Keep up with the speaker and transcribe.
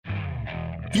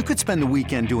You could spend the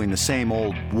weekend doing the same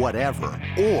old whatever,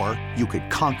 or you could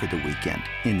conquer the weekend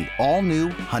in the all-new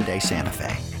Hyundai Santa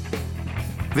Fe.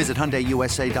 Visit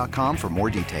HyundaiUSA.com for more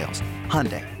details.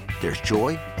 Hyundai, there's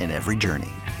joy in every journey.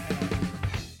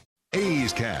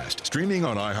 A's Cast, streaming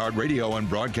on iHeartRadio and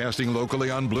broadcasting locally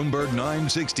on Bloomberg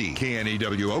 960,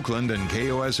 KNEW Oakland, and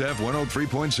KOSF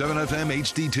 103.7 FM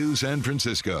HD2 San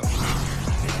Francisco.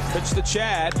 Pitch to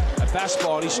Chad, a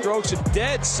fastball, and he strokes it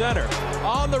dead center.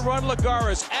 On the run,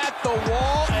 Lagares at the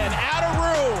wall and out of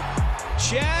room.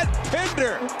 Chad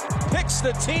Pinder picks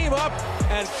the team up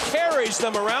and carries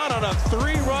them around on a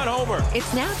 3-run homer.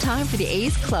 It's now time for the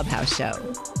A's Clubhouse Show.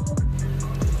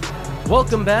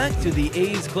 Welcome back to the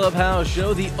A's Clubhouse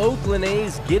Show. The Oakland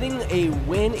A's getting a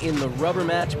win in the rubber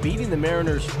match, beating the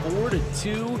Mariners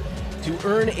 4-2 to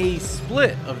earn a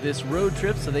split of this road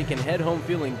trip so they can head home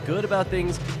feeling good about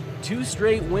things. 2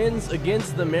 straight wins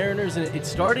against the Mariners, and it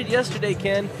started yesterday,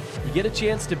 Ken. You get a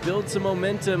chance to build some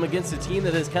momentum against a team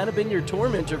that has kind of been your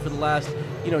tormentor for the last,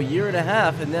 year and a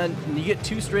half, and then you get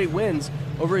 2 straight wins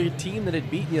over a team that had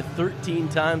beaten you 13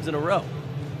 times in a row.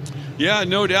 Yeah,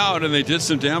 no doubt, and they did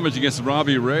some damage against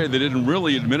Robbie Ray. They didn't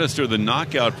really administer the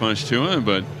knockout punch to him,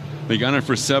 but they got him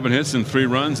for 7 hits and 3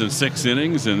 runs in 6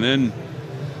 innings, and then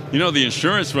the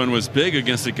insurance run was big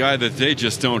against a guy that they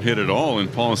just don't hit at all in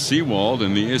Paul Sewald,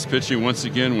 and the A's pitching once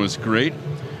again was great.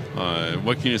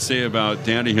 What can you say about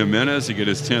Danny Jimenez? He got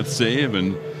his 10th save,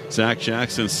 and Zach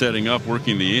Jackson setting up,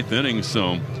 working the 8th inning.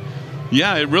 So,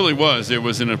 yeah, it really was. It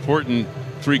was an important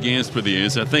 3 games for the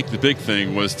A's. I think the big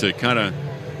thing was to kind of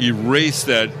erase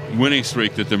that winning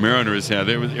streak that the Mariners had.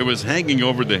 It was hanging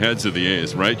over the heads of the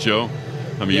A's, right, Joe?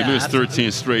 I mean, you lose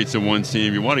 13 straight to one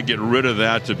team. You want to get rid of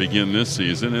that to begin this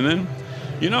season. And then,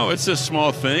 it's a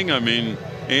small thing. I mean,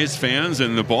 A's fans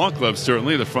and the ball club,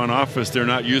 certainly, the front office, they're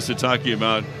not used to talking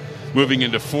about moving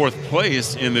into 4th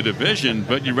place in the division,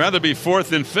 but you'd rather be 4th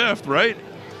than 5th, right?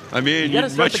 I mean, you got to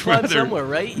start the climb somewhere,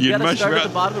 right? You got to start at the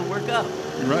bottom and work up.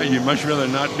 Right. You'd much rather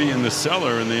not be in the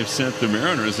cellar, and they've sent the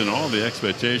Mariners and all the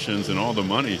expectations and all the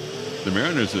money the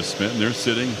Mariners have spent, and they're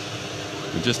sitting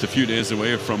just a few days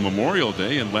away from Memorial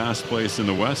Day in last place in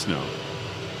the West now.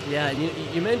 Yeah,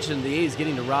 you mentioned the A's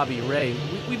getting to Robbie Ray.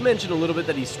 We've mentioned a little bit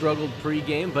that he struggled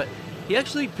pregame, but he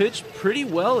actually pitched pretty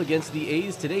well against the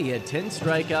A's today. He had 10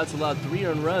 strikeouts, allowed 3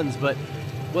 earned runs, but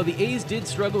while the A's did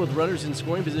struggle with runners in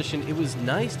scoring position, it was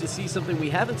nice to see something we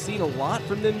haven't seen a lot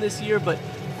from them this year, but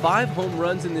 5 home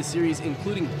runs in this series,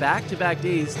 including back-to-back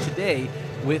days today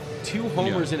with 2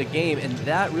 homers in a game, and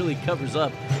that really covers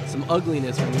up some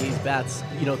ugliness from these bats,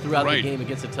 throughout the game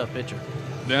against a tough pitcher.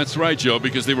 That's right, Joe,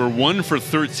 because they were 1 for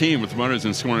 13 with runners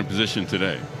in scoring position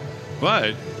today.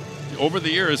 But over the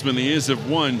years, when the A's have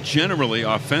won, generally,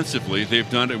 offensively, they've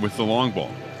done it with the long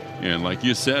ball. And like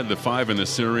you said, the 5 in the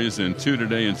series and 2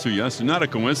 today and 2 yesterday. Not a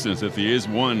coincidence that the A's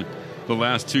won the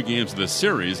last 2 games of the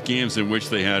series, games in which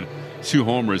they had 2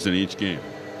 homers in each game.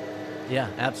 Yeah,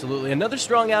 absolutely. Another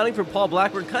strong outing for Paul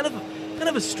Blackburn. Kind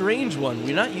of a strange one.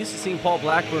 You're not used to seeing Paul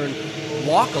Blackburn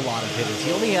walk a lot of hitters.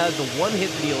 He only had the 1 hit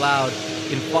that he allowed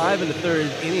in 5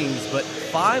 1/3 innings, but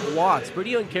 5 walks,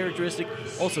 pretty uncharacteristic.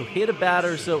 Also hit a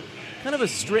batter, so kind of a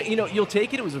strange. You'll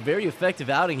take it. It was a very effective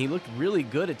outing. He looked really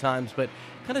good at times, but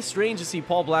kind of strange to see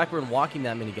Paul Blackburn walking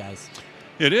that many guys.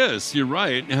 It is. You're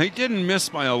right. He didn't miss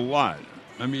by a lot.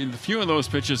 I mean, a few of those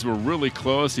pitches were really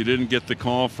close. He didn't get the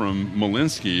call from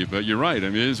Malinsky, but you're right. I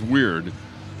mean, it is weird.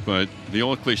 But the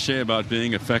old cliche about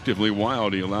being effectively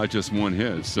wild, he allowed just 1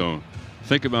 hit. So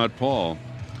think about Paul.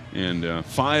 And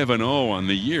 5-0 on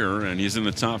the year, and he's in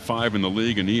the top 5 in the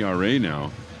league in ERA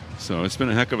now. So it's been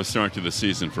a heck of a start to the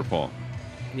season for Paul.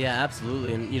 Yeah,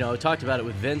 absolutely. And, I talked about it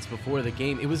with Vince before the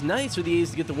game. It was nice for the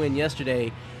A's to get the win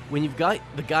yesterday when you've got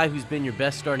the guy who's been your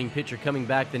best starting pitcher coming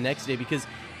back the next day, because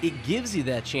it gives you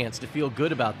that chance to feel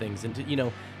good about things and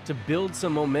to build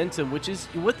some momentum, which is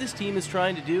what this team is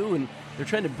trying to do. And they're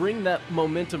trying to bring that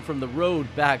momentum from the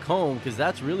road back home, because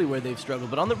that's really where they've struggled.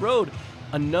 But on the road,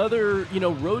 another,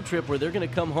 road trip where they're going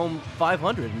to come home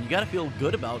 500, and you got to feel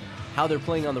good about how they're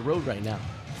playing on the road right now.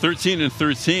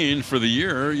 13-13 for the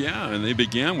year, yeah, and they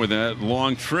began with that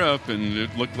long trip, and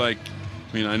it looked like,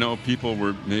 I know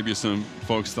maybe some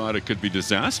folks thought it could be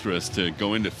disastrous to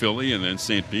go into Philly and then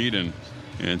St. Pete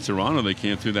and Toronto. They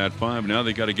came through that 5. Now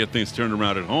they got to get things turned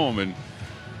around at home, and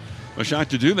a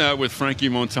shot to do that with Frankie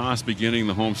Montas beginning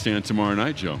the homestand tomorrow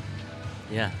night, Joe.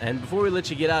 Yeah, and before we let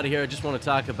you get out of here, I just want to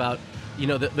talk about,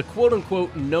 the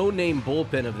quote-unquote no-name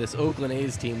bullpen of this Oakland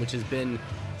A's team, which has been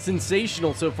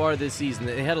sensational so far this season.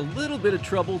 They had a little bit of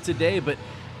trouble today, but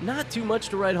not too much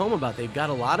to write home about. They've got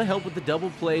a lot of help with the double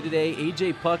play today.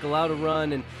 A.J. Puck allowed to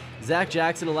run, and Zach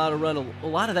Jackson allowed to run. A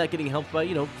lot of that getting helped by,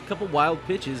 a couple wild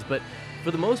pitches. But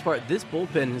for the most part, this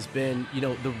bullpen has been,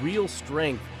 the real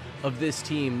strength of this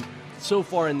team so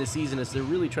far in this season as they're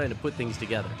really trying to put things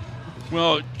together.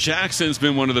 Well, Jackson's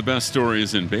been one of the best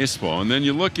stories in baseball. And then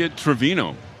you look at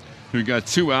Trevino, who got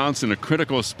 2 outs in a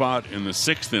critical spot in the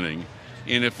 6th inning.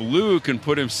 And if Lou can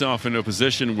put himself in a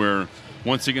position where,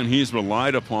 once again, he's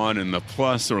relied upon in the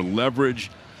plus or leverage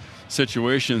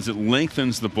situations, it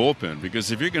lengthens the bullpen.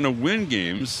 Because if you're going to win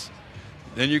games,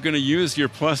 then you're going to use your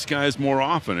plus guys more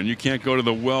often. And you can't go to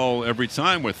the well every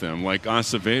time with them, like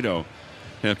Acevedo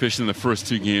had pitched in the first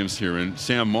 2 games here, and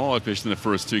Sam Moll had pitched in the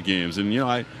first 2 games. And,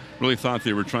 I really thought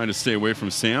they were trying to stay away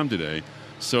from Sam today.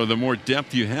 So the more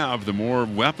depth you have, the more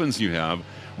weapons you have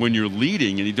when you're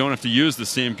leading, and you don't have to use the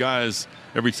same guys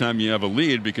every time you have a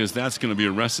lead, because that's going to be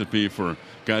a recipe for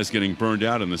guys getting burned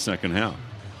out in the second half.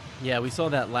 Yeah, we saw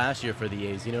that last year for the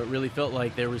A's. It really felt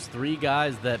like there was 3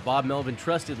 guys that Bob Melvin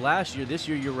trusted last year. This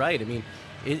year, you're right. I mean,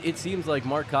 it seems like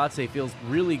Mark Kotsay feels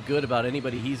really good about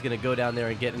anybody he's going to go down there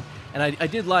and get. And I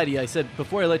did lie to you. I said,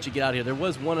 before I let you get out of here, there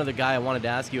was one other guy I wanted to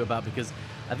ask you about, because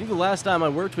I think the last time I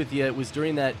worked with you, it was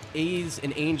during that A's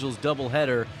and Angels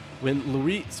doubleheader when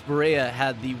Luis Barrera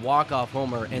had the walk-off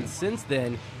homer. And since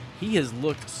then, he has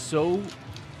looked so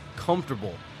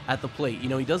comfortable at the plate.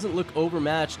 He doesn't look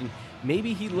overmatched, and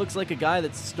maybe he looks like a guy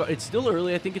that's it's still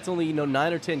early. I think it's only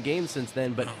 9 or 10 games since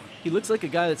then, but he looks like a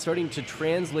guy that's starting to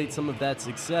translate some of that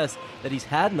success that he's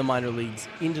had in the minor leagues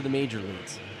into the major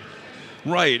leagues.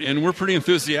 Right, and we're pretty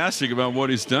enthusiastic about what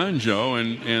he's done, Joe,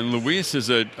 and Luis is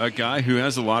a guy who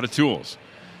has a lot of tools.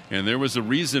 And there was a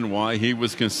reason why he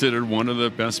was considered one of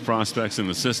the best prospects in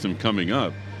the system coming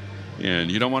up.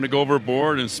 And you don't want to go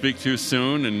overboard and speak too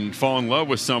soon and fall in love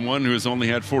with someone who has only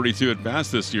had 42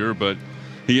 at-bats this year, but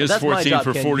he is 14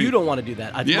 for 40. You don't want to do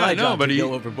that. It's my job to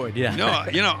go overboard. Yeah. No,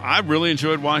 I really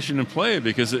enjoyed watching him play,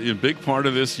 because a big part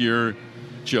of this year,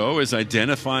 Joe, is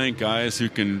identifying guys who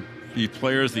can be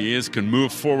players the A's can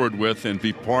move forward with and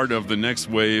be part of the next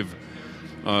wave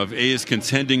of A's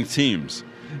contending teams.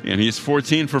 And he's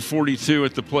 14 for 42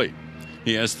 at the plate.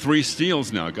 He has 3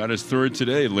 steals now, got his 3rd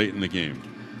today late in the game.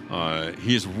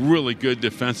 He's really good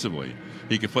defensively.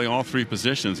 He can play all 3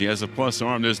 positions. He has a plus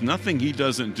arm. There's nothing he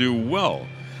doesn't do well.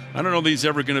 I don't know that he's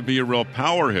ever going to be a real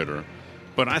power hitter,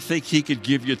 but I think he could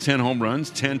give you 10 home runs,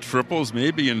 10 triples,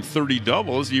 maybe, and 30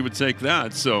 doubles. You would take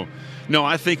that. So, no,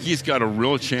 I think he's got a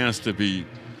real chance to be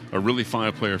a really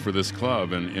fine player for this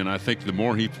club. And I think the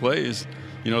more he plays,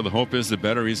 the hope is the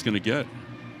better he's going to get.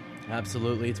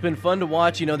 Absolutely. It's been fun to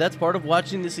watch. That's part of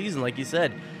watching the season, like you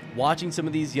said. Watching some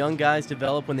of these young guys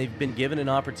develop when they've been given an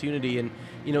opportunity and,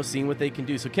 seeing what they can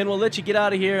do. So, Ken, we'll let you get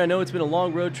out of here. I know it's been a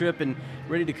long road trip and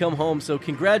ready to come home. So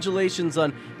congratulations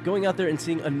on going out there and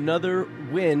seeing another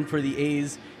win for the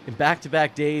A's in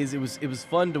back-to-back days. It was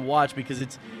fun to watch, because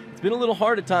it's been a little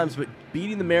hard at times, but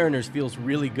beating the Mariners feels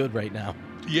really good right now.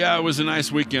 Yeah, it was a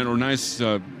nice weekend, or nice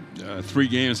 3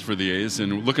 games for the A's,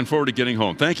 and looking forward to getting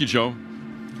home. Thank you, Joe.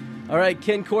 All right,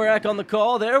 Ken Korach on the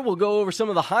call there. We'll go over some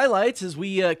of the highlights as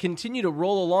we continue to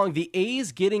roll along. The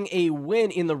A's getting a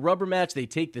win in the rubber match. They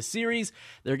take the series.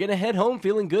 They're going to head home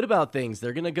feeling good about things.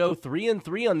 They're going to go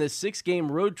 3-3 on this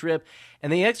 6-game road trip,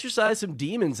 and they exercise some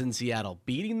demons in Seattle,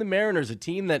 beating the Mariners, a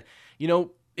team that,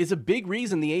 is a big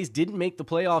reason the A's didn't make the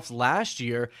playoffs last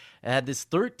year. Had this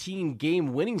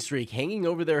 13-game winning streak hanging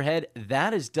over their head.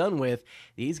 That is done with.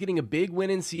 The A's getting a big win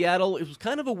in Seattle. It was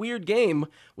kind of a weird game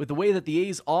with the way that the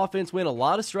A's offense went. A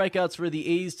lot of strikeouts for the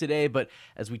A's today, but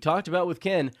as we talked about with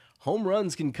Ken, home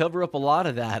runs can cover up a lot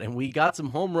of that, and we got some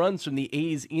home runs from the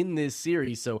A's in this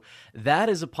series, so that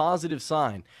is a positive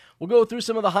sign. We'll go through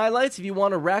some of the highlights. If you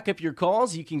want to rack up your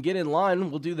calls, you can get in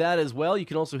line. We'll do that as well. You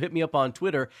can also hit me up on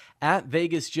Twitter at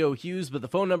VegasJoeHughes, but the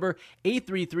phone number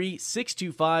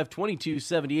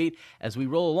 833-625-2278 as we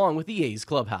roll along with the A's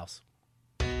Clubhouse.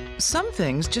 Some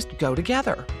things just go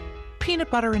together. Peanut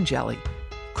butter and jelly,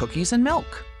 cookies and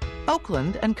milk,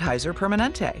 Oakland and Kaiser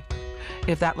Permanente.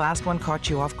 If that last one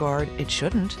caught you off guard, it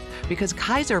shouldn't, because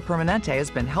Kaiser Permanente has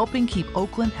been helping keep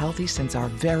Oakland healthy since our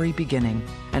very beginning.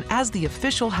 And as the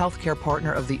official healthcare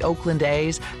partner of the Oakland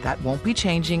A's, that won't be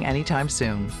changing anytime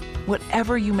soon.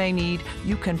 Whatever you may need,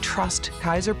 you can trust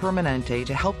Kaiser Permanente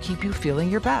to help keep you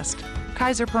feeling your best.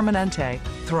 Kaiser Permanente.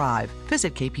 Thrive.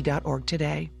 Visit kp.org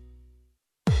today.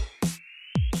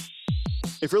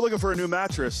 If you're looking for a new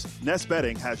mattress, Nest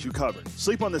Bedding has you covered.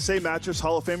 Sleep on the same mattress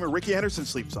Hall of Famer Ricky Henderson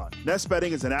sleeps on. Nest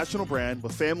Bedding is a national brand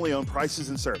with family-owned prices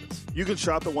and service. You can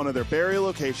shop at one of their Barrie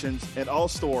locations, and all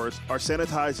stores are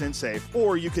sanitized and safe,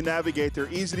 or you can navigate their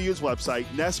easy-to-use website,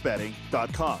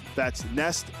 nestbedding.com. That's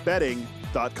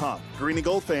nestbedding.com. Green and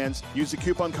Gold fans, use the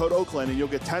coupon code Oakland and you'll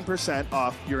get 10%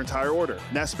 off your entire order.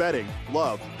 Nest Bedding,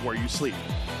 love where you sleep.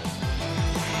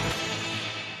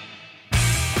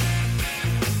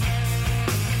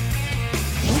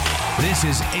 This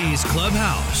is A's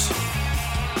Clubhouse.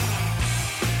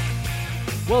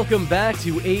 Welcome back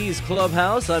to A's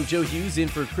Clubhouse. I'm Joe Hughes in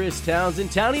for Chris Townsend.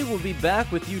 Townie will be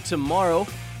back with you tomorrow.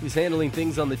 He's handling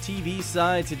things on the TV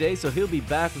side today, so he'll be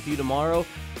back with you tomorrow.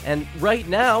 And right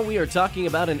now, we are talking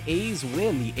about an A's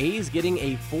win. The A's getting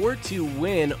a 4-2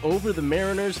 win over the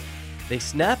Mariners. They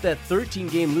snapped that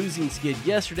 13-game losing skid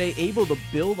yesterday, able to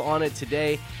build on it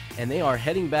today, and they are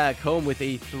heading back home with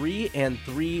a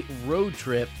 3-3 road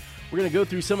trip. We're going to go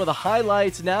through some of the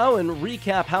highlights now and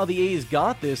recap how the A's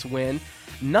got this win.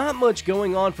 Not much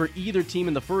going on for either team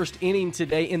in the first inning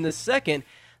today. In the second,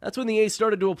 that's when the A's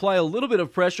started to apply a little bit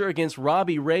of pressure against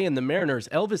Robbie Ray and the Mariners.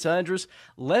 Elvis Andrus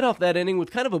led off that inning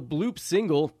with kind of a bloop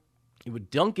single. He would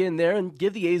dunk in there and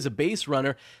give the A's a base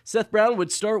runner. Seth Brown would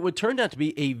start what turned out to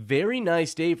be a very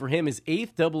nice day for him, his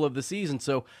 8th double of the season.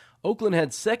 So Oakland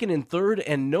had second and third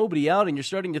and nobody out, and you're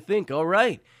starting to think, all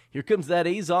right, here comes that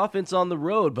A's offense on the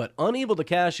road, but unable to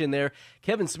cash in there.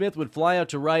 Kevin Smith would fly out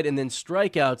to right and then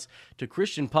strikeouts to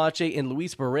Christian Pache and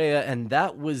Luis Barrera, and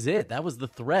that was it. That was the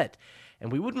threat. And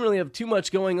we wouldn't really have too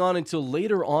much going on until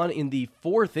later on in the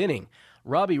 4th inning.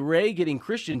 Robbie Ray getting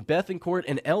Christian Bethancourt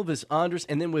and Elvis Andrus,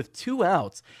 and then with 2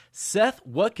 outs, Seth,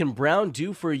 what can Brown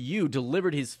do for you,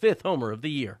 delivered his 5th homer of the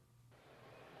year.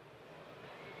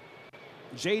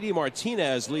 J.D.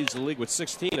 Martinez leads the league with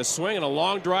 16. A swing and a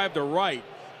long drive to right.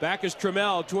 Back is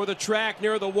Trammell toward the track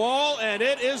near the wall, and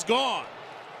it is gone.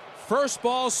 First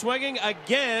ball swinging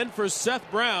again for Seth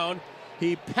Brown.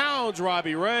 He pounds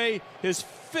Robbie Ray, his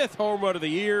 5th home run of the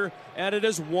year, and it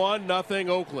is 1-0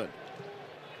 Oakland.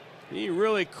 He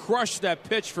really crushed that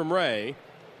pitch from Ray.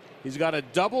 He's got a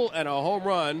double and a home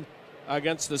run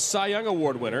against the Cy Young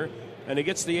Award winner, and he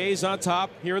gets the A's on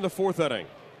top here in the 4th inning.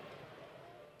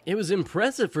 It was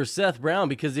impressive for Seth Brown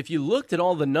because if you looked at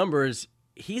all the numbers,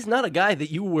 he's not a guy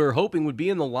that you were hoping would be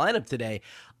in the lineup today.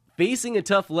 Facing a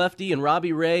tough lefty and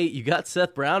Robbie Ray, you got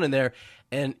Seth Brown in there,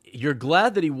 and you're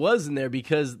glad that he was in there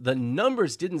because the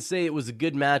numbers didn't say it was a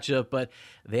good matchup, but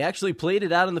they actually played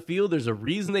it out in the field. There's a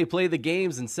reason they play the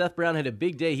games, and Seth Brown had a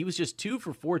big day. He was just 2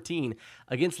 for 14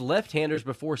 against left-handers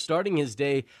before starting his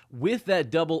day with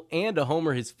that double and a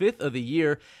homer, his 5th of the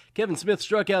year. Kevin Smith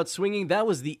struck out swinging. That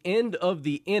was the end of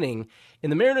the inning. In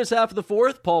the Mariners half of the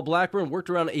 4th, Paul Blackburn worked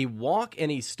around a walk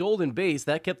and a stolen base.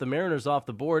 That kept the Mariners off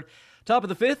the board. Top of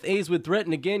the 5th, A's would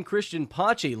threaten again. Christian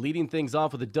Pache leading things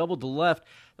off with a double to left.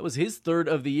 That was his 3rd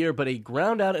of the year, but a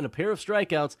ground out and a pair of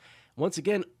strikeouts. Once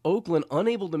again, Oakland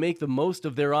unable to make the most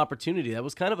of their opportunity. That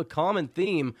was kind of a common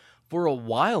theme for a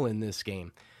while in this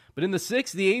game. But in the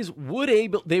 6th, the A's were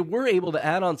able to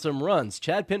add on some runs.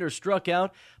 Chad Pinder struck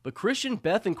out, but Christian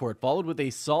Bethancourt followed with a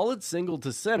solid single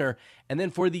to center. And then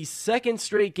for the 2nd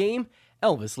straight game,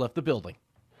 Elvis left the building.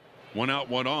 1 out,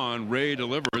 1 on. Ray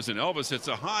delivers, and Elvis hits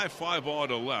a high fly ball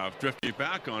to left. Drifting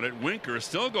back on it. Winker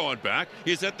still going back.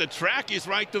 He's at the track. He's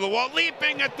right to the wall.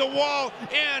 Leaping at the wall,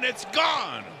 and it's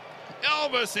gone.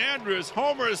 Elvis Andrus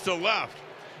homers to left.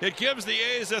 It gives the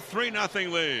A's a 3-0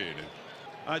 lead.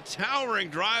 A towering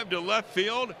drive to left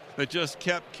field that just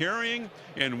kept carrying,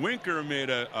 and Winker made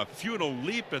a futile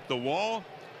leap at the wall.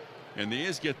 And the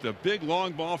A's get the big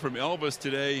long ball from Elvis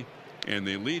today, and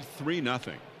they lead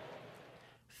 3-0.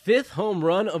 5th home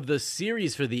run of the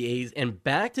series for the A's, and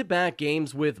back-to-back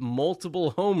games with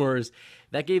multiple homers.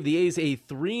 That gave the A's a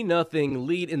 3-0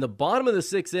 lead in the bottom of the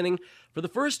 6th inning. For the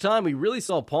first time, we really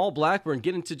saw Paul Blackburn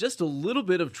get into just a little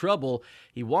bit of trouble.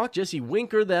 He walked Jesse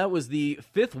Winker. That was the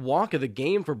 5th walk of the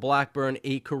game for Blackburn,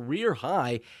 a career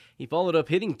high. He followed up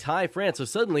hitting Ty France. So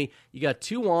suddenly, you got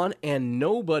 2 on and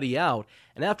nobody out.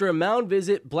 And after a mound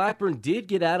visit, Blackburn did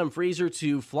get Adam Frazier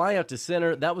to fly out to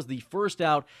center. That was the first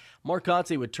out. Mark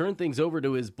Kotsay would turn things over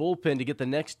to his bullpen to get the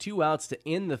next 2 outs to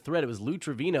end the threat. It was Lou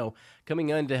Trevino coming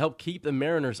in to help keep the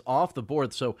Mariners off the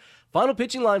board. So final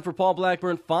pitching line for Paul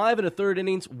Blackburn, 5 1/3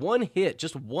 innings, 1 hit,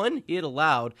 just 1 hit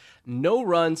allowed, no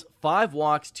runs, 5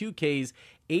 walks, 2 Ks,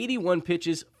 81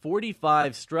 pitches,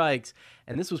 45 strikes.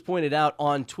 And this was pointed out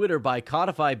on Twitter by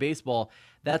Codify Baseball.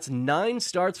 That's 9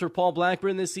 starts for Paul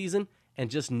Blackburn this season and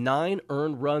just 9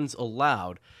 earned runs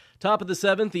allowed. Top of the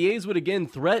 7th, the A's would again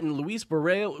threaten. Luis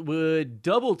Barrera would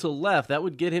double to left. That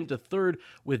would get him to third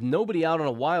with nobody out on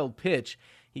a wild pitch.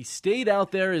 He stayed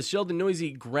out there as Sheldon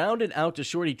Neuse grounded out to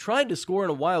short. He tried to score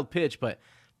in a wild pitch, but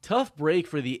tough break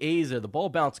for the A's there. The ball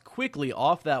bounced quickly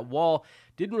off that wall.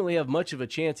 Didn't really have much of a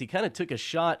chance. He kind of took a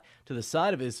shot to the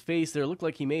side of his face there. Looked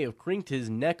like he may have crinked his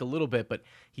neck a little bit, but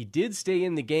he did stay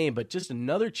in the game. But just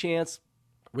another chance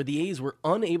where the A's were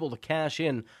unable to cash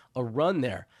in a run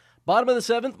there. Bottom of the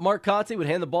 7th, Mark Kotsay would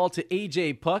hand the ball to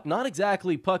A.J. Puk. Not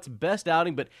exactly Puk's best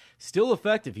outing, but still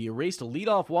effective. He erased a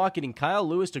leadoff walk, getting Kyle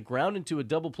Lewis to ground into a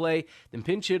double play. Then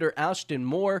pinch hitter Ashton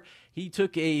Moore, he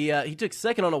took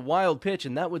second on a wild pitch,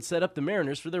 and that would set up the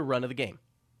Mariners for their run of the game.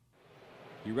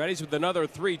 He readies with another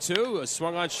 3-2. A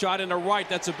swung on shot into right.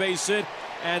 That's a base hit,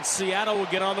 and Seattle will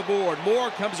get on the board. Moore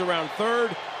comes around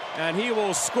third, and he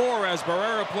will score as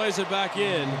Barrera plays it back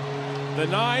in. The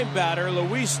 9 batter,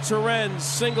 Luis Torrens,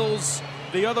 singles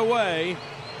the other way,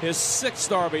 his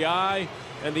 6th RBI,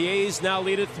 and the A's now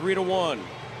lead it 3-1.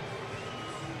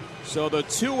 So the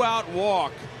 2-out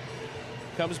walk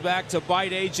comes back to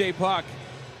bite A.J. Puk.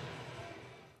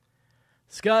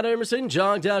 Scott Emerson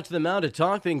jogged out to the mound to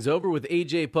talk things over with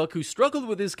A.J. Puk, who struggled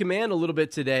with his command a little bit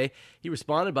today. He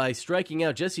responded by striking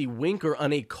out Jesse Winker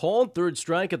on a called third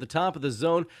strike at the top of the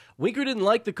zone. Winker didn't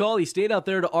like the call. He stayed out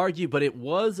there to argue, but it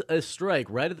was a strike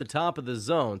right at the top of the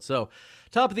zone. So,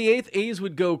 top of the 8th, A's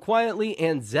would go quietly,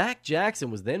 and Zach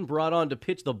Jackson was then brought on to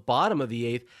pitch the bottom of the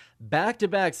 8th.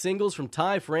 Back-to-back singles from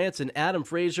Ty France and Adam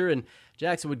Frazier, and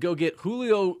Jackson would go get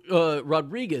Julio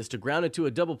Rodriguez to ground it to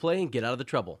a double play and get out of the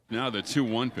trouble. Now the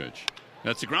 2-1 pitch.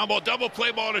 That's a ground ball, double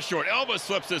play ball to short. Elvis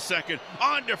flips to second,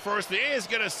 on to first. The A's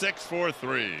get a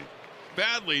 6-4-3.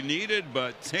 Badly needed,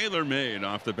 but tailor-made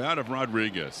off the bat of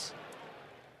Rodriguez.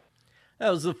 That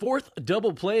was the 4th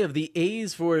double play of the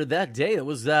A's for that day. It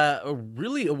was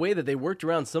really a way that they worked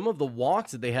around some of the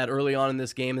walks that they had early on in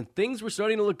this game, and things were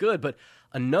starting to look good, but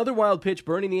another wild pitch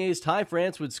burning the A's. Ty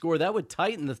France would score. That would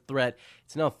tighten the threat.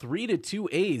 It's now 3-2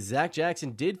 A's. Zach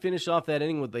Jackson did finish off that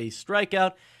inning with a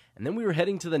strikeout, and then we were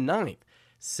heading to the 9th.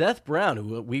 Seth Brown,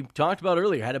 who we talked about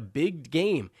earlier, had a big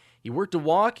game. He worked a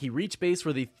walk, he reached base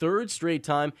for the 3rd straight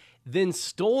time, then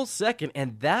stole second,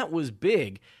 and that was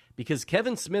big because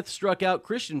Kevin Smith struck out,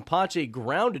 Christian Pache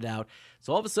grounded out.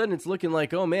 So all of a sudden it's looking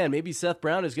like, oh man, maybe Seth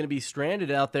Brown is going to be stranded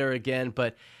out there again,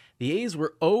 but the A's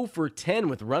were 0 for 10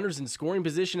 with runners in scoring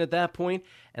position at that point,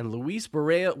 and Luis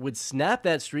Barrera would snap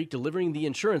that streak, delivering the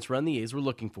insurance run the A's were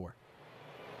looking for.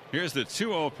 Here's the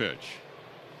 2-0 pitch.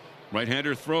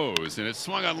 Right-hander throws, and it's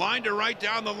swung on line to right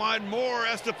down the line. Moore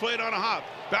has to play it on a hop.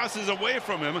 Bounces away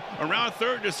from him. Around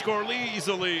third to score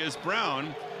easily is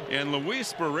Brown. And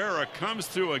Luis Barrera comes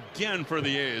through again for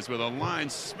the A's with a line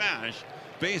smash.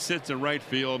 Base hit to right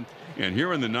field. And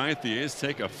here in the 9th, the A's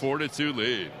take a 4-2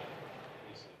 lead.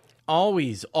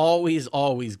 Always, always,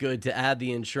 always good to add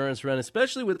the insurance run,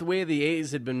 especially with the way the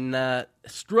A's had been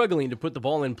struggling to put the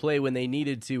ball in play when they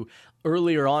needed to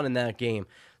earlier on in that game.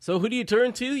 So who do you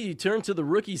turn to? You turn to the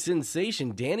rookie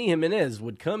sensation. Danny Jimenez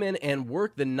would come in and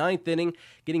work the 9th inning,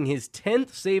 getting his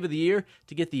 10th save of the year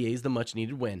to get the A's the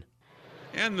much-needed win.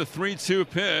 And the 3-2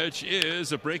 pitch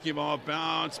is a breaking ball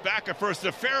bounce. Back at first,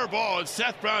 a fair ball, and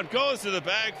Seth Brown goes to the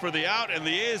bag for the out, and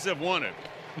the A's have won it.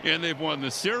 And they've won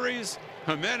the series.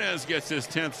 Jimenez gets his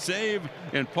 10th save,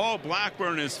 and Paul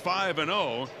Blackburn is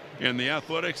 5-0. And the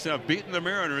Athletics have beaten the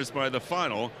Mariners by the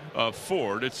final of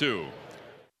 4-2.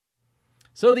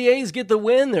 So the A's get the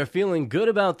win. They're feeling good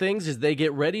about things as they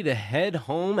get ready to head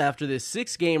home after this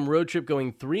 6-game road trip,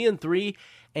 going 3-3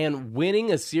 and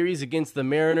winning a series against the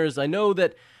Mariners. I know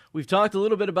that we've talked a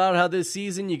little bit about how this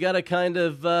season you got to kind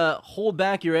of hold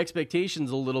back your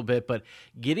expectations a little bit, but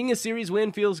getting a series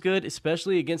win feels good,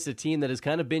 especially against a team that has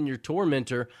kind of been your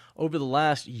tormentor over the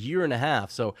last year and a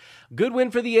half. So good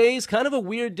win for the A's. Kind of a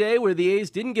weird day where the A's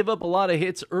didn't give up a lot of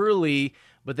hits early,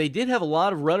 but they did have a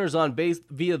lot of runners on base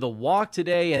via the walk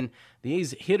today, and the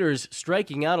A's hitters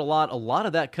striking out a lot. A lot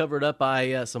of that covered up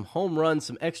by some home runs,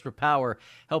 some extra power,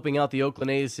 helping out the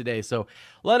Oakland A's today. So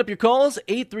line up your calls,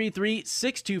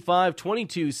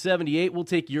 833-625-2278. We'll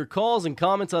take your calls and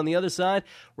comments on the other side.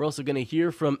 We're also going to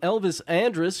hear from Elvis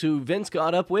Andrus, who Vince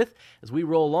got up with, as we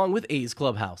roll along with A's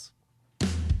Clubhouse.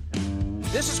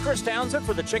 This is Chris Townsend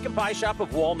for the Chicken Pie Shop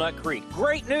of Walnut Creek.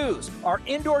 Great news! Our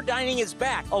indoor dining is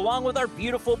back, along with our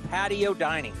beautiful patio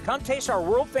dining. Come taste our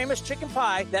world-famous chicken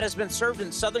pie that has been served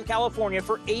in Southern California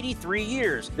for 83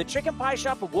 years. The Chicken Pie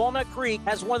Shop of Walnut Creek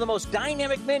has one of the most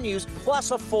dynamic menus,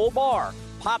 plus a full bar.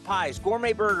 pot pies,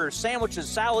 gourmet burgers, sandwiches,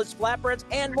 salads, flatbreads,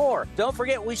 and more. Don't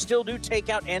forget, we still do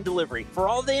takeout and delivery. For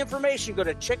all the information, go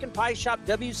to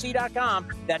chickenpieshopwc.com.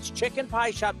 That's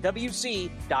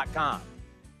chickenpieshopwc.com.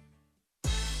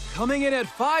 Coming in at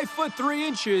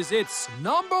 5'3", it's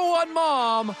number one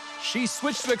mom. She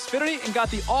switched to Xfinity and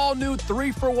got the all-new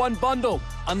 3-for-1 bundle.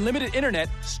 Unlimited internet,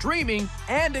 streaming,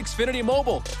 and Xfinity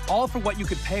Mobile. All for what you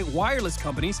could pay wireless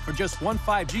companies for just one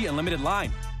 5G unlimited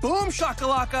line. Boom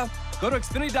shakalaka! Go to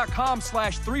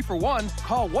Xfinity.com/3-for-1,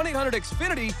 call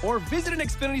 1-800-XFINITY, or visit an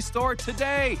Xfinity store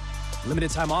today.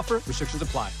 Limited time offer, restrictions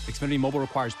apply. Xfinity Mobile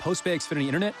requires post-pay Xfinity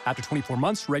internet. After 24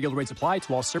 months, regular rates apply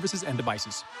to all services and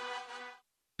devices.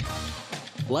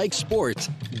 Like sports,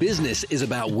 business is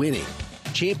about winning.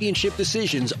 Championship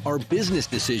decisions are business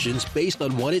decisions based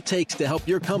on what it takes to help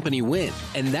your company win.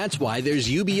 And that's why there's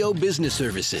UBO Business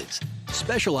Services,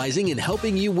 specializing in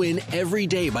helping you win every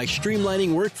day by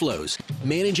streamlining workflows,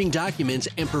 managing documents,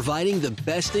 and providing the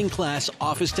best-in-class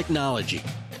office technology.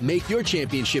 Make your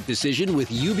championship decision with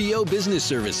UBO Business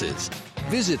Services.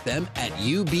 Visit them at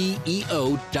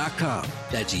ubeo.com.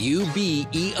 That's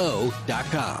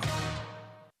ubeo.com.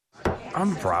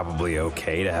 I'm probably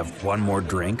okay to have one more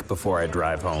drink before I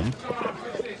drive home.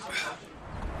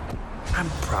 I'm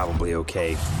probably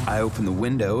okay. I open the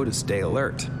window to stay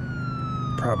alert.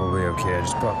 Probably okay. I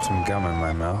just popped some gum in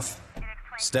my mouth.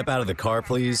 Step out of the car,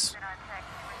 please.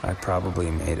 I probably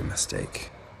made a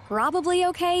mistake. Probably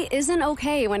okay isn't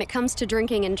okay when it comes to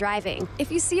drinking and driving.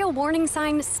 If you see a warning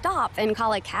sign, stop and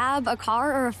call a cab, a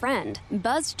car, or a friend.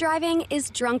 Buzzed driving is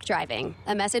drunk driving.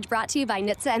 A message brought to you by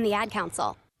NHTSA and the Ad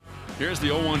Council. Here's the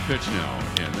 0-1 pitch now,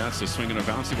 and that's the swing and a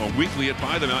bouncy ball weakly hit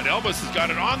by the mound. Elvis has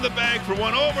got it on the bag for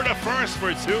one, over to first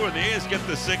for two, and the A's get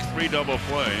the 6-3 double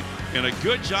play. And a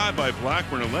good job by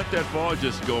Blackburn to let that ball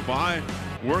just go by,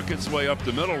 work its way up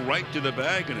the middle, right to the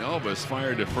bag, and Elvis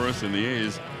fired to first, and the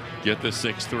A's get the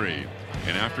 6-3.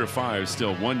 And after 5,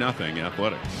 still 1-0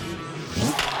 Athletics.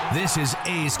 This is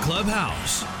A's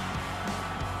Clubhouse.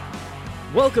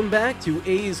 Welcome back to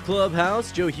A's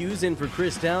Clubhouse. Joe Hughes in for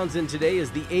Chris Townsend today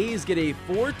as the A's get a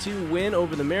 4-2 win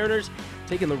over the Mariners,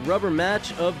 taking the rubber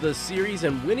match of the series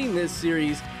and winning this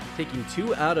series, taking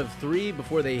 2 out of 3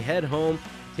 before they head home,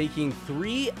 taking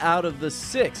 3 out of the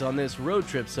 6 on this road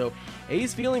trip. So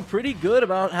A's feeling pretty good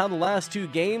about how the last 2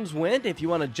 games went. If you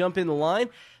want to jump in the line,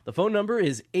 the phone number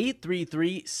is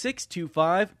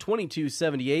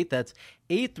 833-625-2278. That's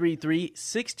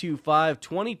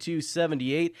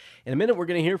 833-625-2278. In a minute, we're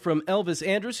going to hear from Elvis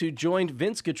Andrus, who joined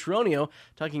Vince Cotroneo,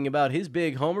 talking about his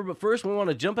big homer. But first, we want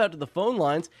to jump out to the phone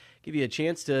lines, give you a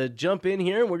chance to jump in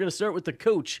here. And we're going to start with the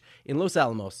coach in Los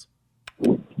Alamos.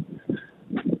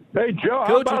 Hey, Joe.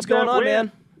 Coach, what's going on,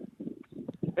 man?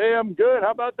 Hey, I'm good.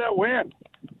 How about that win?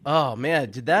 Oh,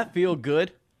 man, did that feel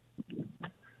good?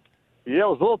 Yeah, it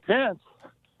was a little tense,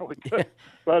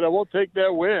 but I will take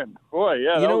that win. Boy,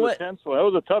 yeah, that was a tense one. That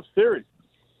was a tough series.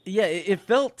 Yeah, it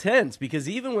felt tense because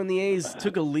even when the A's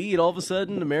took a lead, all of a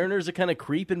sudden the Mariners are kind of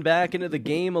creeping back into the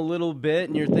game a little bit,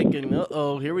 and you're thinking,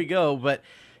 uh-oh, here we go. But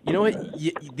you know what?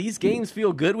 These games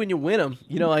feel good when you win them.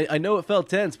 You know, I know it felt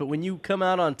tense, but when you come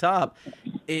out on top,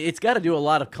 it's got to do a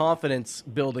lot of confidence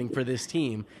building for this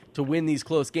team to win these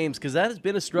close games, because that has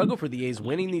been a struggle for the A's,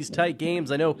 winning these tight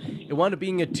games. I know it wound up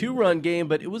being a 2-run game,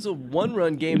 but it was a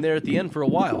 1-run game there at the end for a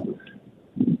while.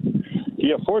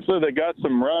 Yeah, fortunately they got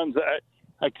some runs.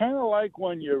 I kind of like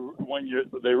when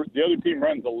the other team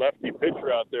runs a lefty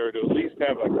pitcher out there to at least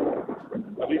have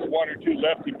at least 1 or 2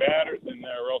 lefty batters in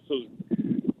there, or else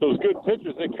those good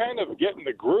pitchers, they kind of get in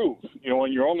the groove. You know,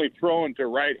 when you're only throwing to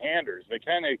right-handers, they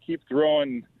kind of keep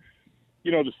throwing,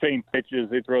 you know, the same pitches.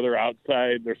 They throw their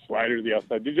outside, their slider to the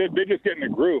outside. They just get in the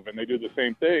groove, and they do the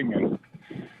same thing. And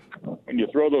when you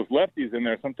throw those lefties in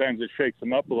there, sometimes it shakes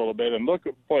them up a little bit. And look,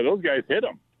 boy, those guys hit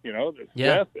them. You know,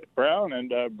 Seth, Brown, and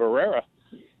Barrera,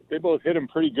 they both hit them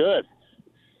pretty good.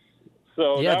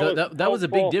 So yeah, that was a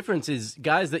big difference, is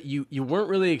guys that you weren't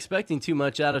really expecting too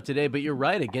much out of today, but you're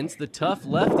right, against the tough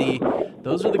lefty,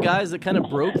 those are the guys that kind of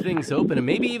broke things open, and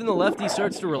maybe even the lefty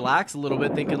starts to relax a little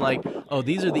bit, thinking like, oh,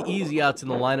 these are the easy outs in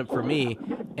the lineup for me,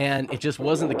 and it just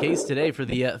wasn't the case today for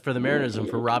the Mariners and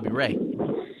for Robbie Ray.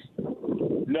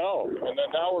 No, and then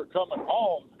now we're coming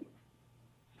home,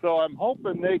 so I'm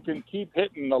hoping they can keep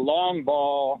hitting the long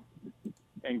ball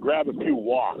and grab a few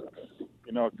walks,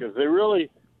 you know, because they really,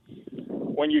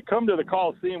 when you come to the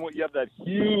Coliseum, you have that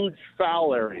huge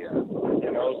foul area,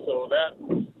 you know, so that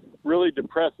really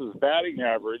depresses batting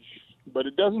average, but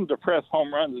it doesn't depress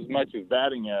home runs as much as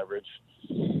batting average.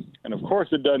 And, of course,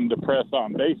 it doesn't depress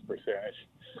on-base percentage.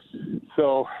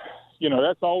 So, you know,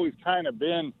 that's always kind of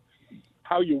been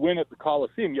how you win at the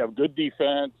Coliseum. You have good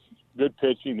defense, good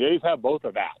pitching. The A's have both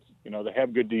of that. You know, they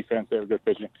have good defense, they have good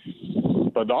pitching.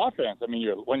 But the offense, I mean,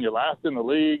 when you're last in the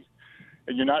league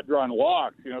and you're not drawing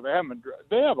walks, you know,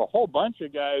 they have a whole bunch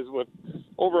of guys with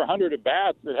over 100 at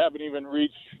bats that haven't even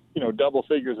reached, you know, double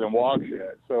figures in walks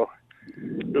yet. So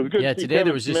it was good. Yeah, today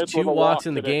there was just 2 walks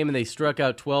in the game, and they struck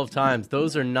out 12 times.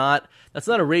 That's not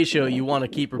a ratio you want to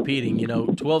keep repeating. You know,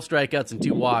 12 strikeouts and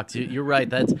 2 walks. You're right.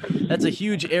 That's a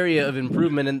huge area of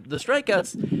improvement. And the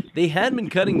strikeouts, they had been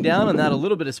cutting down on that a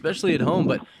little bit, especially at home,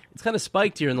 but it's kind of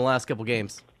spiked here in the last couple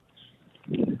games.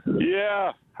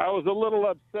 Yeah, I was a little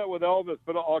upset with Elvis,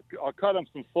 but I'll cut him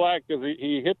some slack because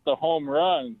he hit the home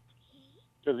run,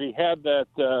 because he had that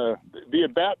the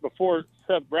at bat before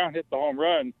Seth Brown hit the home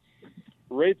run.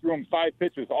 Ray threw him 5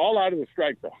 pitches, all out of the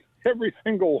strike zone, every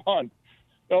single one.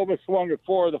 Elvis swung at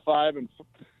 4 of the 5 and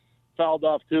fouled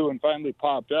off 2 and finally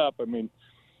popped up. I mean,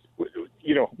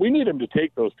 you know, we need him to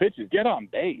take those pitches, get on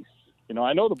base. You know,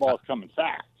 I know the ball's coming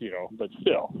fast, you know, but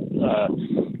still.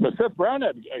 But Seth Brown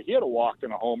had a walk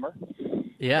and a homer.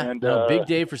 Yeah, and, big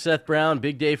day for Seth Brown,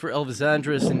 big day for Elvis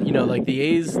Andrus, and, you know, like the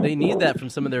A's, they need that from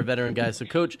some of their veteran guys. So,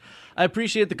 Coach, I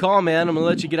appreciate the call, man. I'm going to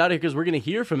let you get out of here because we're going to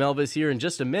hear from Elvis here in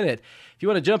just a minute. If you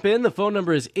want to jump in, the phone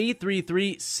number is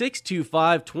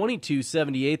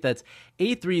 833-625-2278. That's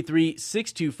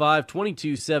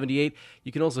 833-625-2278.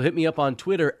 You can also hit me up on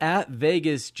Twitter at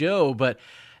VegasJoe, but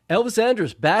Elvis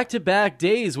Andrus, back-to-back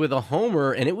days with a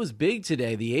homer, and it was big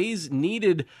today. The A's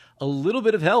needed a little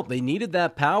bit of help. They needed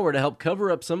that power to help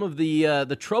cover up some of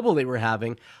the trouble they were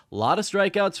having. A lot of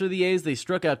strikeouts for the A's. They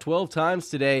struck out 12 times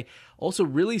today. Also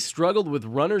really struggled with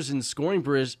runners in scoring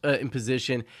in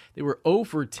position. They were 0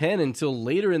 for 10 until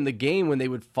later in the game when they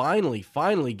would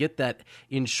finally get that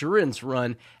insurance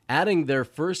run, adding their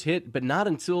first hit, but not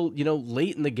until, you know,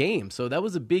 late in the game. So that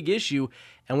was a big issue.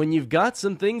 And when you've got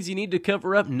some things you need to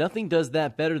cover up, nothing does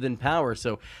that better than power.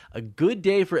 So a good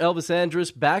day for Elvis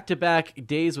Andrus, back-to-back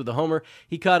days with a homer.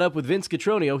 He caught up with Vince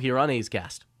Cotroneo here on A's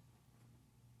Cast.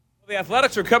 The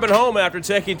Athletics are coming home after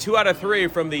taking 2 out of 3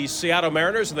 from the Seattle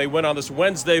Mariners, and they win on this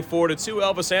Wednesday 4-2.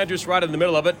 Elvis Andrus right in the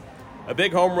middle of it. A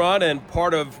big home run and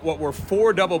part of what were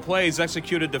 4 double plays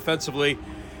executed defensively.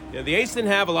 You know, the A's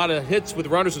didn't have a lot of hits with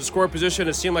runners in scoring position.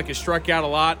 It seemed like you struck out a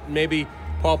lot. Maybe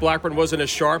Paul Blackburn wasn't as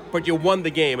sharp, but you won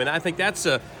the game. And I think that's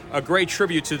a great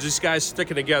tribute to these guys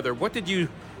sticking together. What did you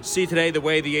see today, the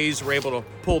way the A's were able to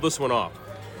pull this one off?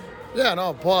 Yeah,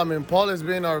 no, Paul. I mean, Paul has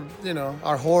been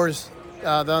our horse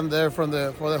down there for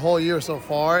the whole year so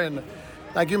far. And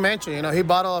like you mentioned, you know, he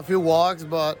bottled a few walks,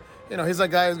 but, you know, he's a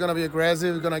guy who's going to be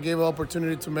aggressive, he's going to give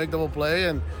opportunity to make double play.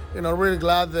 And, you know, really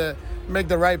glad to make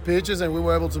the right pitches, and we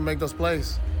were able to make those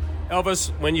plays. Elvis,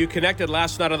 when you connected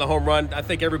last night on the home run, I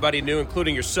think everybody knew,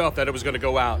 including yourself, that it was going to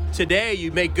go out. Today,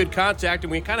 you made good contact,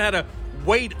 and we kind of had to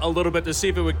wait a little bit to see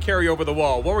if it would carry over the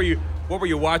wall. What were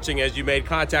you watching as you made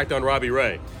contact on Robbie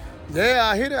Ray? Yeah,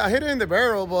 I hit it in the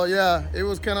barrel, but yeah, it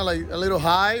was kind of like a little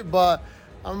high, but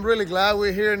I'm really glad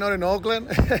we're here, not in Oakland.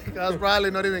 I'll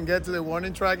probably not even get to the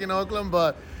warning track in Oakland,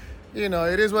 but, you know,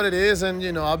 it is what it is, and,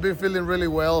 you know, I've been feeling really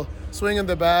well, swinging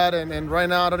the bat, and right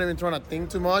now I don't even try to think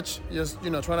too much, just, you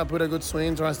know, trying to put a good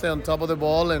swing, trying to stay on top of the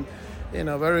ball, and, you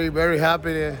know, very, very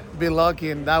happy to be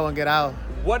lucky and that one get out.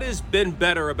 What has been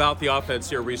better about the offense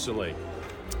here recently?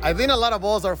 I think a lot of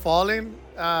balls are falling,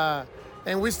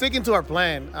 and we're sticking to our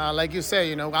plan. Like you say,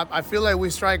 you know, I feel like we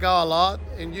strike out a lot,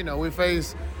 and, you know, we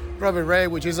face Robbie Ray,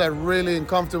 which is a really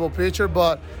uncomfortable pitcher,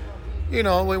 but, you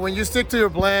know, when you stick to your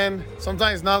plan,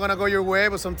 sometimes it's not going to go your way,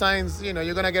 but sometimes, you know,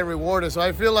 you're going to get rewarded. So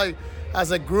I feel like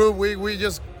as a group, we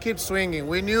just keep swinging.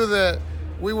 We knew that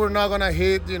we were not going to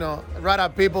hit, you know, right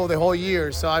at people the whole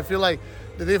year. So I feel like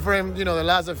the different, you know, the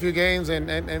last few games and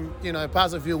you know, the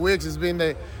past few weeks has been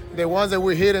the ones that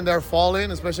we hit and they're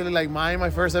falling, especially like my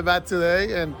first at bat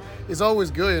today. And it's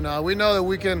always good, you know. We know that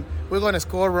we're going to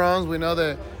score runs. We know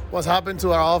that what's happened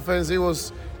to our offense, it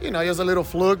was, you know, just a little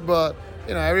fluke, but,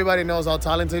 you know, everybody knows how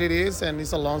talented it is, and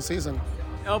it's a long season.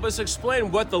 Elvis,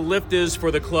 explain what the lift is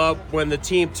for the club when the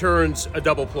team turns a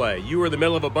double play. You were in the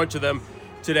middle of a bunch of them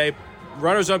today.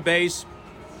 Runners on base,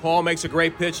 Paul makes a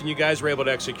great pitch, and you guys were able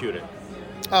to execute it.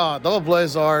 Double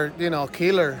plays are, you know,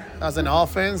 killer as an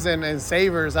offense and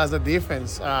savers as a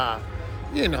defense.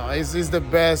 You know, it's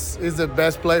the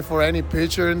best play for any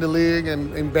pitcher in the league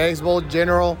and in baseball in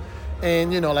general.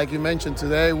 And, you know, like you mentioned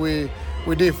today, we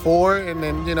did 4, and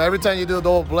then, you know, every time you do a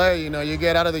double play, you know, you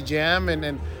get out of the jam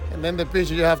and and then the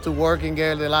pitcher you have to work and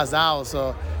get the last out.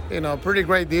 So, pretty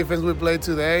great defense we played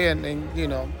today, and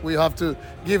we have to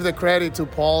give the credit to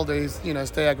Paul that he's,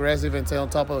 stay aggressive and stay on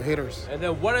top of hitters. And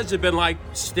then what has it been like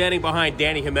standing behind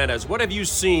Danny Jimenez? What have you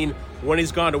seen when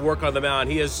he's gone to work on the mound?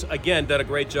 He has, again, done a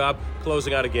great job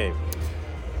closing out a game.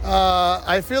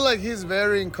 I feel like he's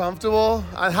very uncomfortable.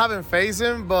 I haven't faced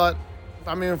him, but,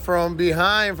 from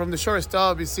behind, from the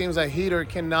shortstop, it seems like hitter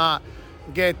cannot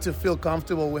get to feel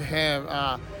comfortable with him.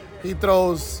 He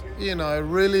throws, a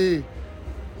really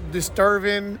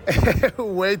disturbing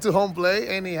way to home plate,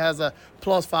 and he has a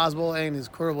plus fastball, and his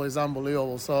curveball is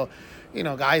unbelievable. So,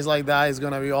 guys like that is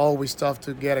going to be always tough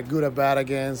to get a good at-bat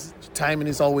against. Timing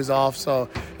is always off. So,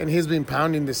 and he's been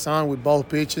pounding the sun with both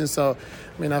pitching. So,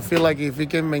 I feel like if he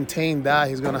can maintain that,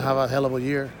 he's going to have a hell of a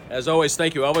year. As always,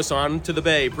 thank you, Elvis. On to the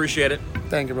Bay. Appreciate it.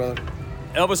 Thank you, brother.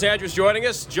 Elvis Andrus joining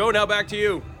us. Joe, now back to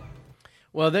you.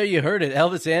 Well, there you heard it.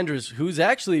 Elvis Andrus, who's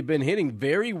actually been hitting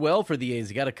very well for the A's.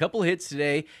 He got a couple hits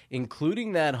today,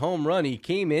 including that home run. He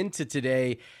came into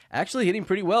today actually hitting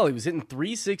pretty well. He was hitting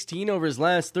 .316 over his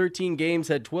last 13 games,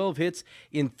 had 12 hits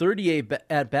in 38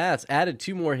 at-bats, added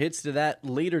 2 more hits to that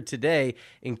later today,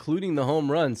 including the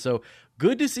home run. So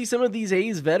good to see some of these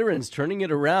A's veterans turning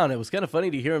it around. It was kind of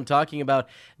funny to hear him talking about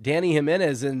Danny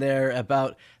Jimenez in there,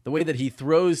 about the way that he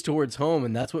throws towards home,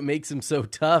 and that's what makes him so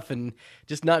tough, and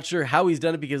just not sure how he's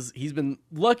done it because he's been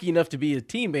lucky enough to be a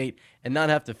teammate and not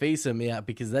have to face him yet,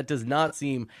 because that does not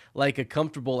seem like a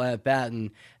comfortable at-bat, and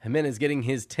Jimenez getting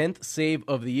his 10th save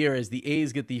of the year as the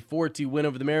A's get the 4-2 win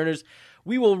over the Mariners.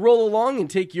 We will roll along and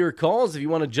take your calls if you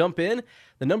want to jump in.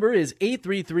 The number is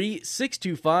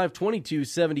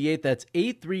 833-625-2278. That's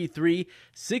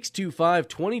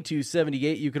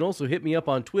 833-625-2278. You can also hit me up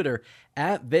on Twitter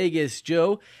at Vegas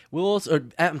Joe.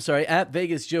 At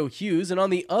Vegas Joe Hughes. And on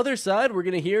the other side, we're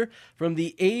going to hear from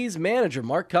the A's manager.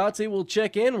 Mark Kotsay will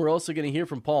check in. We're also going to hear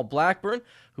from Paul Blackburn,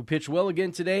 who pitched well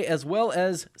again today, as well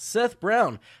as Seth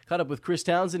Brown. Caught up with Chris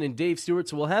Townsend and Dave Stewart.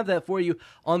 So we'll have that for you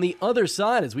on the other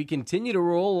side as we continue to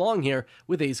roll along here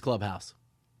with A's Clubhouse.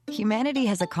 Humanity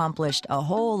has accomplished a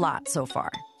whole lot so far.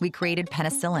 We created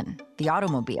penicillin, the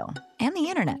automobile, and the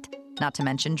internet, not to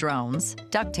mention drones,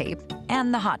 duct tape,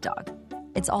 and the hot dog.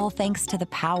 It's all thanks to the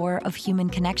power of human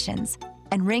connections.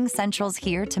 And RingCentral's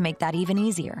here to make that even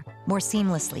easier, more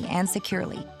seamlessly and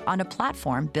securely, on a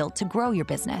platform built to grow your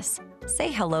business.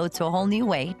 Say hello to a whole new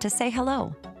way to say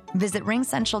hello. Visit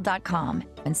ringcentral.com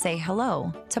and say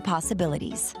hello to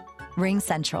possibilities.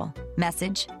 RingCentral.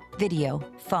 Message, video,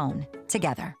 phone,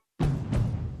 together.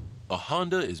 A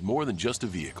Honda is more than just a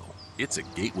vehicle. It's a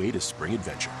gateway to spring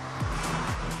adventure.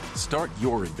 Start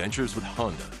your adventures with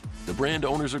Honda, the brand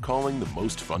owners are calling the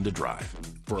most fun to drive.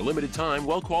 For a limited time,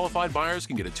 well-qualified buyers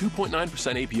can get a 2.9%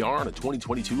 APR on a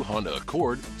 2022 Honda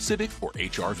Accord, Civic, or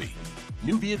HR-V.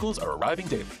 New vehicles are arriving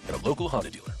daily at a local Honda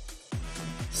dealer.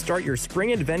 Start your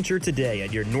spring adventure today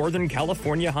at your Northern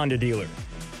California Honda dealer.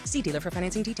 See dealer for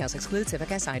financing details. Exclude Civic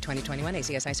Si 2021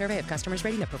 ACSI survey of customers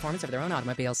rating the performance of their own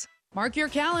automobiles. Mark your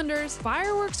calendars.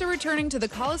 Fireworks are returning to the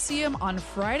Coliseum on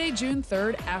Friday, June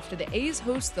 3rd after the A's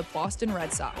host the Boston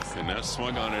Red Sox. And that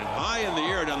swung on it high in the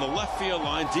air down the left field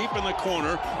line, deep in the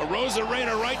corner. A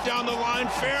Rosarena right down the line,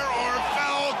 fair or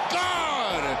foul,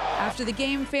 gone! After the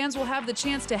game, fans will have the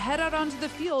chance to head out onto the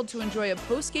field to enjoy a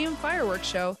post-game fireworks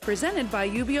show presented by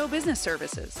UBO Business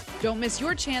Services. Don't miss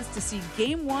your chance to see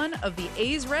Game 1 of the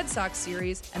A's Red Sox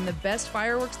series and the best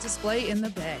fireworks display in the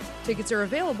Bay. Tickets are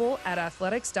available at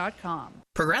athletics.com.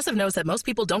 Progressive knows that most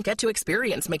people don't get to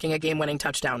experience making a game-winning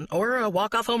touchdown or a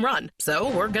walk-off home run. So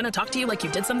we're going to talk to you like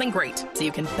you did something great so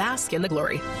you can bask in the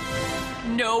glory.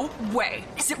 No way.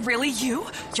 Is it really you?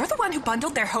 You're the one who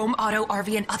bundled their home, auto,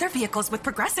 RV, and other vehicles with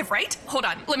Progressive, right? Hold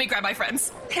on, let me grab my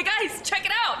friends. Hey guys, check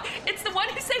it out. It's the one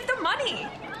who saved the money.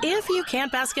 If you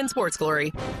can't bask in sports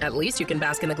glory, at least you can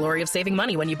bask in the glory of saving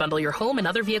money when you bundle your home and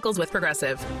other vehicles with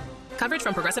Progressive. Coverage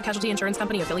from Progressive Casualty Insurance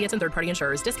Company, affiliates, and third-party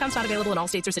insurers. Discounts not available in all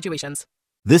states or situations.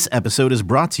 This episode is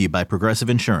brought to you by Progressive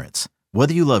Insurance.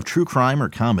 Whether you love true crime or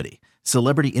comedy,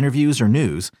 celebrity interviews or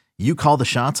news, you call the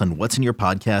shots on what's in your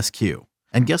podcast queue.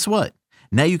 And guess what?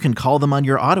 Now you can call them on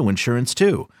your auto insurance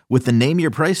too with the Name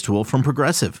Your Price tool from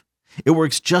Progressive. It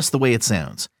works just the way it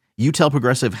sounds. You tell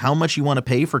Progressive how much you want to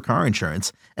pay for car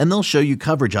insurance, and they'll show you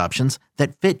coverage options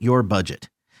that fit your budget.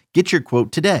 Get your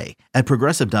quote today at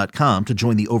Progressive.com to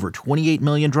join the over 28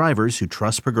 million drivers who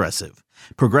trust Progressive.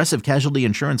 Progressive Casualty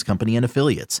Insurance Company and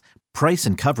Affiliates. Price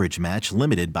and coverage match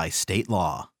limited by state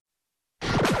law.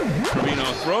 Trevino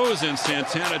throws and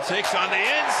Santana takes on the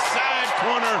inside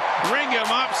corner. Ring him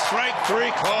up. Strike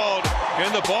 3 called,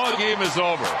 and the ball game is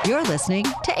over. You're listening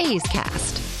to A's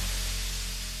Cast.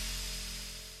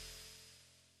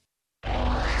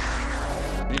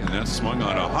 And that's swung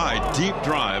on a high, deep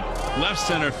drive, left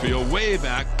center field, way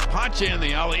back. Pache in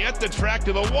the alley, at the track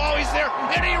to the wall. He's there,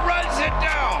 and he runs it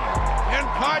down. And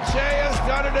Pache has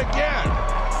done it again.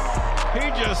 He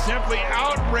just simply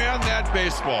outran that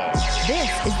baseball.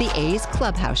 This is the A's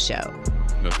Clubhouse Show.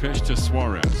 The pitch to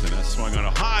Suarez, and that swung on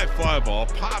a high fly ball,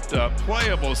 popped up,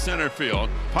 playable center field.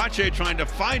 Pache trying to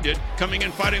find it, coming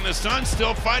in fighting the sun,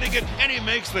 still fighting it, and he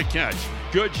makes the catch.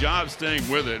 Good job staying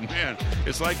with it. Man,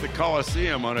 it's like the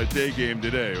Coliseum on a day game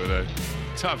today with a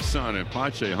tough sun, and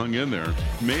Pache hung in there,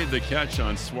 made the catch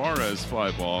on Suarez fly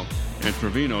ball, and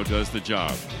Trevino does the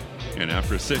job. And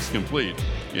after 6 complete,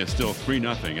 it's still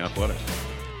 3-0 Athletic.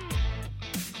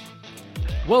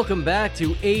 Welcome back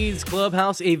to A's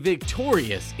Clubhouse, a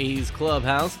victorious A's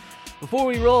Clubhouse. Before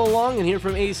we roll along and hear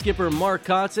from A's skipper Mark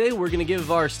Kotsay, we're going to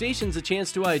give our stations a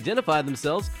chance to identify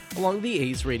themselves along the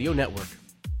A's radio network.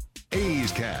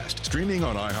 A's Cast, streaming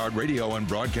on iHeartRadio and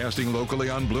broadcasting locally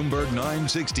on Bloomberg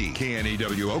 960,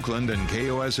 KNEW Oakland, and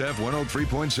KOSF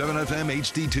 103.7 FM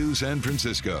HD2 San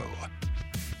Francisco.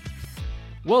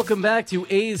 Welcome back to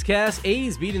A's Cast.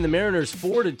 A's beating the Mariners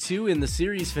 4-2 in the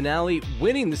series finale,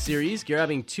 winning the series,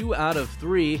 grabbing 2 out of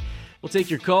 3. We'll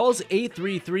take your calls,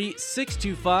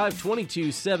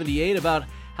 833-625-2278, about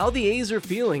how the A's are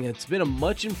feeling. It's been a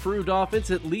much improved offense,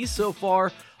 at least so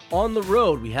far on the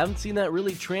road. We haven't seen that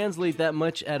really translate that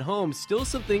much at home. Still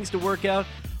some things to work out.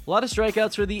 A lot of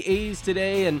strikeouts for the A's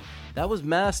today, and that was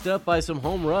masked up by some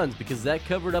home runs because that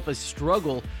covered up a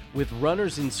struggle with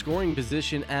runners in scoring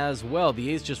position as well.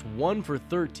 The A's just 1 for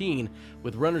 13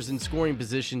 with runners in scoring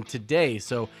position today.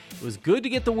 So it was good to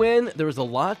get the win. There was a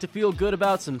lot to feel good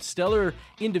about, some stellar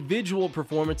individual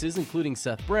performances, including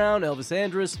Seth Brown, Elvis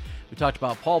Andrus. We talked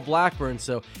about Paul Blackburn.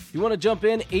 So if you want to jump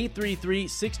in,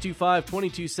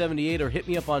 833-625-2278 or hit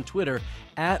me up on Twitter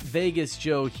at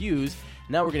VegasJoeHughes.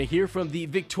 Now we're going to hear from the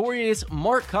victorious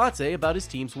Mark Kotsay about his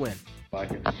team's win.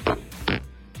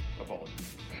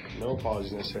 No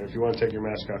apologies necessary. If you want to take your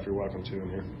mask off, you're welcome to in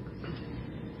here.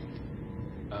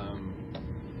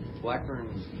 Blackburn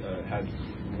had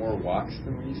more walks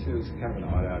than we used to. It was kind of an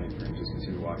odd outing for him just because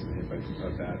he walks and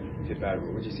hit bad.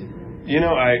 What did you see from him? You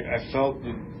know, I felt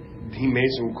he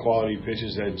made some quality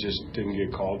pitches that just didn't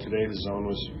get called today. The zone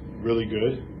was really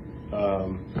good.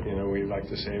 You know, we like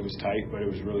to say it was tight, but it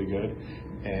was really good.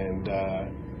 And,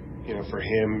 you know, for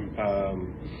him,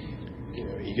 you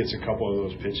know, he gets a couple of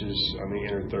those pitches on the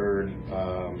inner third.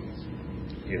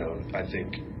 You know, I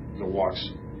think the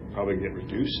walks probably get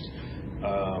reduced.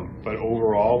 But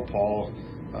overall, Paul,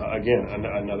 again,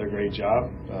 another great job.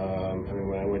 I mean,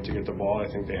 when I went to get the ball, I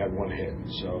think they had 1 hit,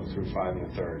 so through 5 in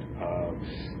the third.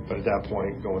 But at that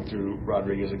point, going through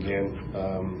Rodriguez again,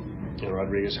 you know,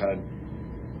 Rodriguez had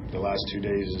the last 2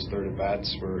 days, his third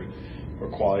at-bats were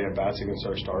quality at-bats against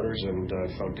our starters, and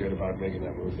felt good about making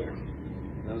that move there.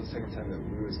 That was the second time that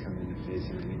Wu was coming in to face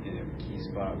him in a key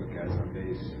spot with guys on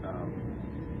base.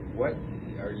 What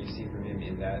are you seeing from him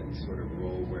in that sort of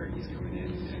role where he's coming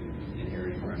in and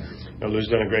inheriting runners? No, Lou's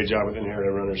done a great job with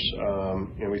inheriting runners.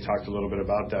 You know, we talked a little bit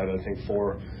about that. I think 4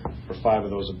 or 5 of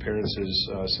those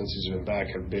appearances since he's been back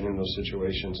have been in those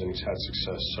situations, and he's had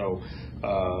success. So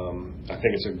I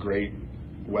think it's a great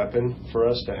weapon for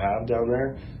us to have down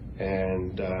there,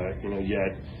 and you know,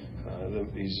 yet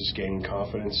he's just gaining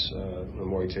confidence the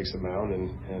more he takes the mound,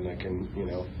 and I can, you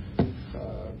know,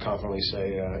 confidently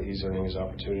say he's earning his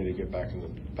opportunity to get back into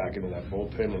that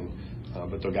bullpen. And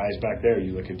but the guys back there,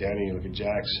 you look at Danny, you look at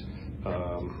Jax,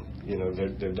 you know,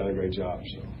 they've done a great job.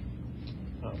 So.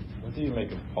 What do you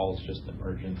make of Paul's just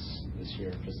emergence this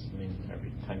year? Just, I mean,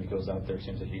 every time he goes out there, it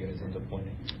seems like you guys end up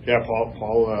winning. Yeah,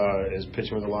 Paul is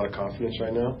pitching with a lot of confidence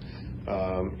right now.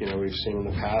 You know, we've seen in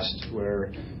the past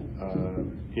where,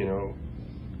 you know,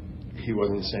 he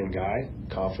wasn't the same guy,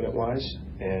 confident-wise,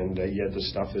 and yet the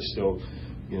stuff is still,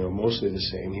 you know, mostly the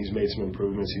same. He's made some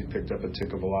improvements. He's picked up a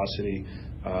tick of velocity.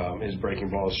 His breaking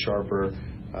ball is sharper.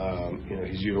 You know,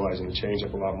 he's utilizing the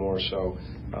changeup a lot more. So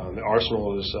the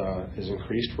arsenal is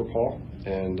increased for Paul,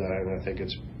 and I think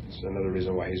it's another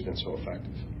reason why he's been so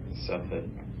effective. Seth had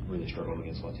really struggled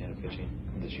against left-handed pitching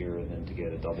this year, and then to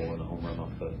get a double and a home run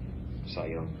off the Cy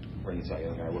Young, bringing Cy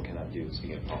Young guy, what can that do to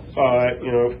get Paul?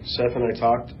 You know, Seth and I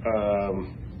talked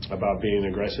about being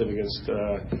aggressive against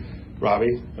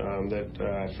Robbie. That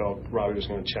I felt Robbie was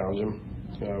going to challenge him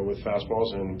with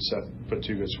fastballs, and Seth put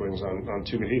 2 good swings on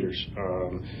 2 good heaters.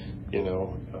 You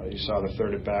know, you saw the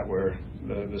third at bat where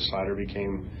the slider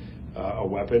became a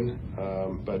weapon,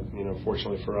 but you know,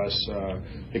 fortunately for us,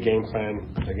 the game plan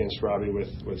against Robbie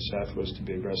with Seth was to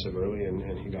be aggressive early, and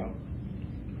he got him.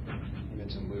 You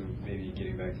mentioned Lou maybe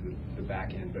getting back to the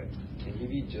back end, but can he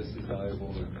be just as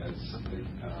valuable as the,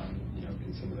 you know,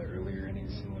 in some of the earlier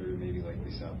innings, similar to maybe like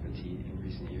we saw Petit in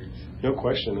recent years? No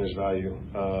question, there's value.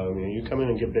 You come in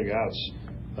and get big outs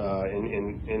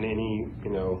in any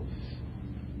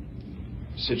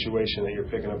situation that you're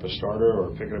picking up a starter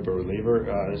or picking up a reliever.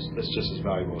 It's just as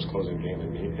valuable as closing a game,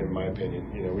 in my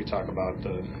opinion. We talk about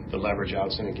the leverage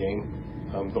outs in a game.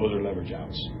 Those are leverage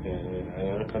outs, and I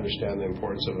understand the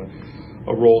importance of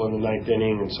a role in the ninth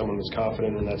inning and someone that's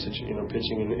confident in that situation.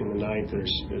 Pitching in the ninth,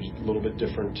 there's a little bit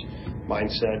different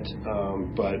mindset,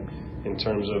 but in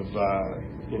terms of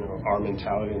our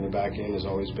mentality in the back end has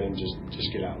always been just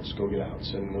get outs, go get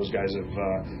outs, and those guys have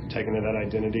taken to that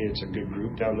identity. It's a good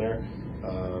group down there.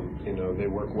 They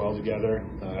work well together.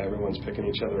 Everyone's picking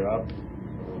each other up,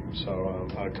 so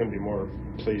I couldn't be more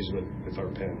pleased with our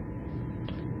pen.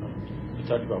 You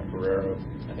talked about Barrera,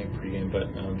 I think, pregame, but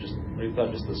just what do you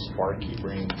thought just the spark he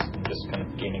brings and just kind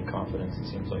of gaining confidence, it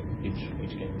seems like, each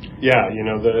game? Yeah,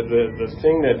 the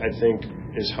thing that I think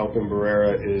is helping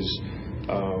Barrera is,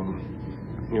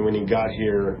 when he got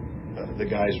here, the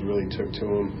guys really took to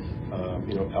him.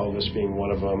 Elvis being one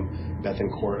of them,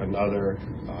 Bethancourt another,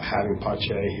 having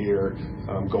Pache here,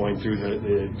 going through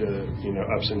the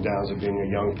ups and downs of being a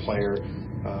young player.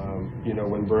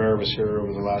 When Barrera was here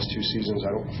over the last 2 seasons, I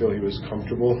don't feel he was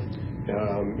comfortable.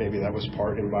 Maybe that was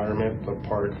part environment, but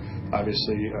part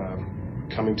obviously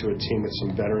coming to a team with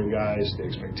some veteran guys, the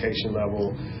expectation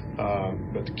level.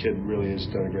 But the kid really has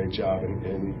done a great job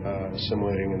in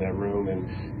assimilating in that room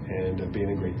and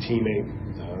being a great teammate.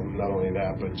 Not only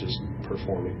that, but just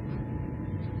performing.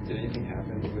 Did anything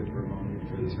happen with Ramon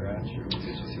for the scratch, or was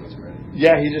it just he wasn't ready?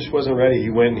 Yeah, he just wasn't ready. He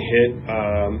went and hit.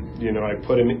 I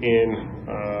put him in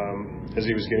as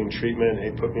he was getting treatment.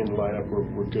 He put me in the lineup.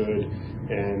 We're good,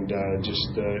 and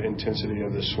just the intensity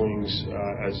of the swings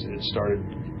as it started.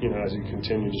 As he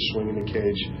continued to swing in the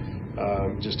cage,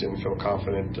 just didn't feel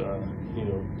confident.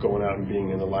 Going out and being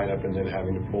in the lineup and then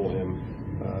having to pull him.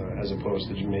 As opposed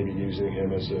to maybe using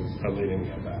him as a late inning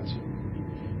at bats.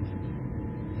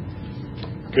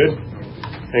 Good.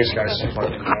 Thanks, guys.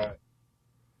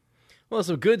 Well,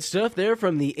 some good stuff there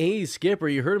from the A's skipper.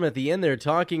 You heard him at the end there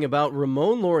talking about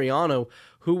Ramon Laureano,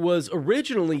 who was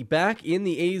originally back in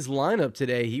the A's lineup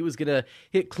today. He was going to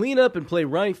hit cleanup and play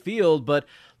right field, but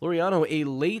Laureano, a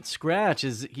late scratch,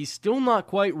 as he's still not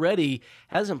quite ready.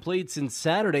 Hasn't played since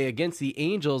Saturday against the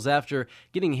Angels after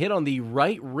getting hit on the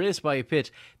right wrist by a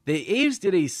pitch. The A's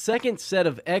did a second set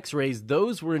of x-rays.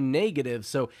 Those were negative,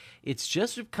 so it's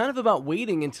just kind of about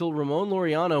waiting until Ramon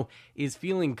Laureano is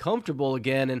feeling comfortable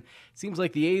again, and it seems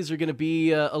like the A's are going to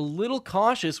be a little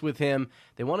cautious with him.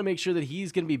 They want to make sure that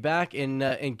he's going to be back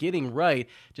and getting right.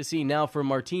 Just seeing now from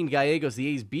Martin Gallegos, the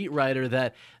A's beat writer,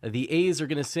 that the A's are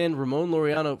going to send Ramon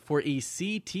Laureano for a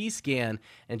CT scan,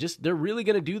 and they're really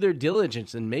going to do their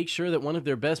diligence and make sure that one of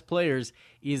their best players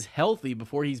is healthy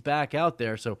before he's back out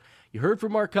there. So you heard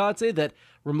from Marcotte that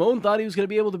Ramon thought he was going to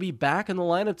be able to be back in the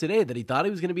lineup today, that he thought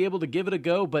he was going to be able to give it a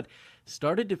go, but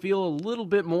started to feel a little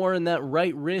bit more in that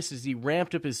right wrist as he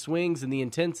ramped up his swings and the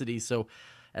intensity. So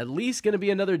at least going to be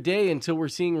another day until we're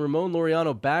seeing Ramon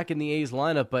Laureano back in the A's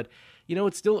lineup. But,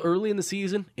 it's still early in the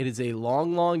season. It is a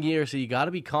long, long year, so you got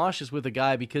to be cautious with a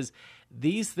guy because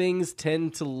these things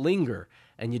tend to linger.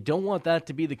 And you don't want that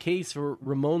to be the case for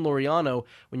Ramon Laureano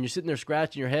when you're sitting there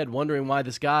scratching your head wondering why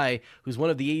this guy, who's one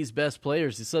of the A's best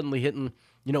players, is suddenly hitting,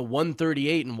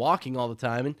 138 and walking all the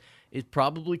time. And it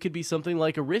probably could be something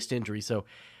like a wrist injury. So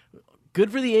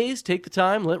good for the A's. Take the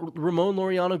time. Let Ramon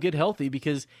Laureano get healthy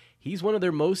because he's one of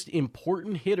their most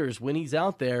important hitters when he's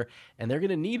out there. And they're going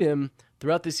to need him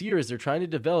throughout this year as they're trying to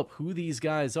develop who these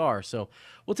guys are. So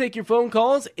we'll take your phone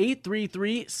calls,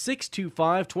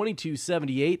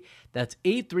 833-625-2278. That's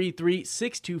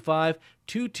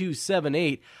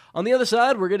 833-625-2278. On the other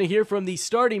side, we're going to hear from the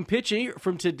starting pitcher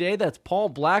from today. That's Paul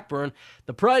Blackburn,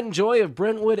 the pride and joy of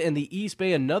Brentwood and the East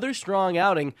Bay. Another strong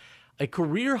outing. A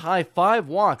career-high 5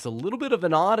 walks, a little bit of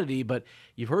an oddity, but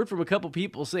you've heard from a couple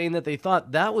people saying that they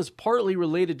thought that was partly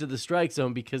related to the strike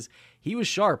zone because he was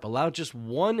sharp, allowed just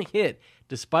 1 hit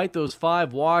despite those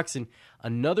 5 walks, and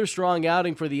another strong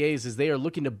outing for the A's as they are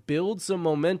looking to build some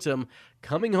momentum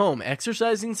coming home,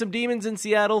 exercising some demons in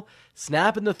Seattle,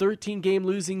 snapping the 13-game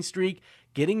losing streak,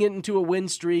 getting it into a win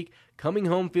streak, coming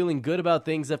home feeling good about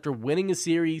things after winning a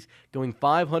series, going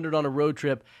 500 on a road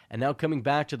trip, and now coming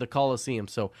back to the Coliseum.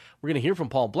 So we're going to hear from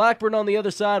Paul Blackburn on the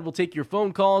other side. We'll take your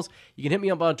phone calls. You can hit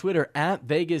me up on Twitter at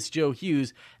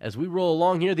VegasJoeHughes. As we roll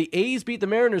along here, the A's beat the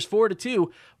Mariners 4-2.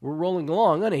 We're rolling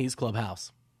along on A's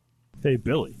Clubhouse. Hey,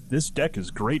 Billy, this deck is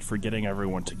great for getting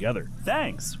everyone together.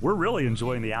 Thanks. We're really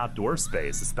enjoying the outdoor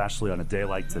space, especially on a day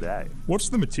like today. What's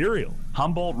the material?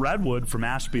 Humboldt Redwood from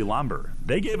Ashby Lumber.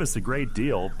 They gave us a great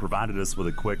deal, provided us with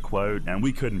a quick quote, and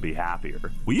we couldn't be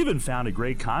happier. We even found a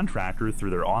great contractor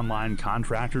through their online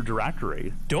contractor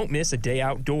directory. Don't miss a day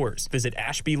outdoors. Visit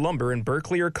Ashby Lumber in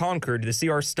Berkeley or Concord to see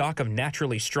our stock of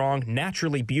naturally strong,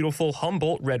 naturally beautiful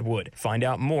Humboldt Redwood. Find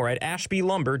out more at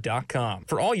ashbylumber.com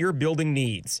for all your building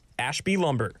needs. Ashby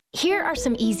Lumber. Here are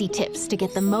some easy tips to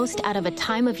get the most out of a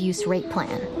time of use rate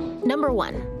plan. Number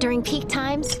 1, during peak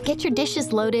times, get your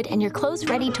dishes loaded and your clothes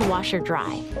ready to wash or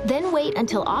dry. Then wait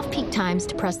until off-peak times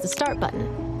to press the start button.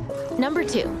 Number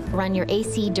 2, run your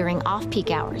AC during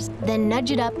off-peak hours, then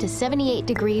nudge it up to 78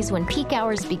 degrees when peak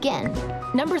hours begin.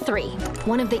 Number 3,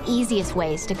 one of the easiest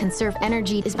ways to conserve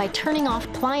energy is by turning off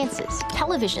appliances,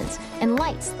 televisions, and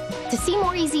lights. To see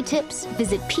more easy tips,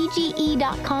 visit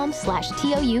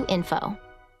pge.com/TOUinfo.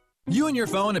 You and your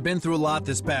phone have been through a lot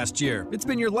this past year. It's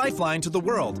been your lifeline to the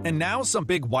world. And now some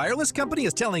big wireless company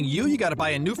is telling you got to buy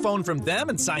a new phone from them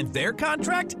and sign their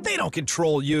contract? They don't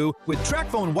control you. With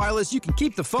TracFone Wireless, you can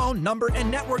keep the phone, number, and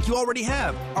network you already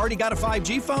have. Already got a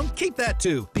 5G phone? Keep that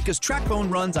too. Because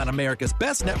TracFone runs on America's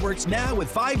best networks now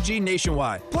with 5G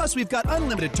nationwide. Plus, we've got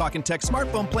unlimited talk and text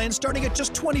smartphone plans starting at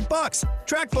just $20.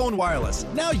 TracFone Wireless.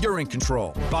 Now you're in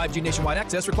control. 5G nationwide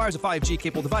access requires a 5G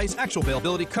capable device. Actual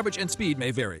availability, coverage, and speed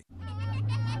may vary.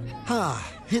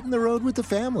 Hitting the road with the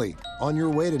family. On your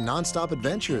way to nonstop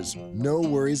adventures. No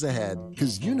worries ahead,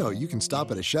 because you know you can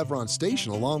stop at a Chevron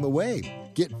station along the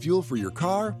way. Get fuel for your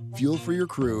car, fuel for your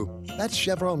crew. That's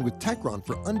Chevron with Techron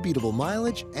for unbeatable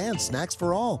mileage and snacks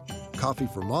for all. Coffee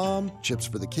for mom, chips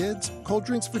for the kids, cold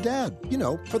drinks for dad. You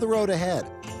know, for the road ahead.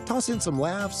 Toss in some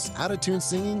laughs, out-of-tune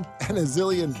singing, and a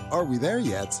zillion "Are we there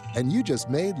yet?" And you just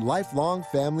made lifelong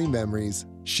family memories.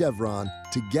 Chevron,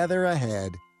 together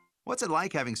ahead. What's it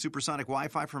like having supersonic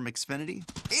Wi-Fi from Xfinity?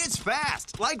 It's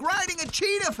fast, like riding a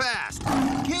cheetah fast.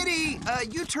 Kitty,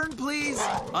 U-turn please.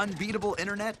 Unbeatable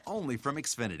internet only from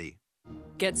Xfinity.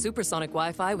 Get supersonic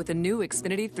Wi-Fi with the new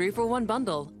Xfinity 3-for-1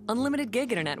 bundle. Unlimited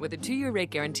gig internet with a 2-year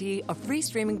rate guarantee, a free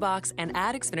streaming box, and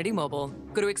add Xfinity Mobile.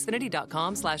 Go to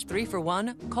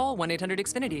Xfinity.com/3for1, call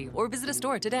 1-800-XFINITY, or visit a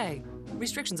store today.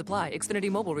 Restrictions apply. Xfinity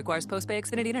Mobile requires post-pay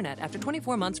Xfinity internet. After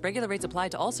 24 months, regular rates apply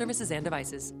to all services and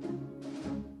devices.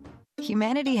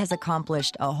 Humanity has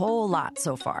accomplished a whole lot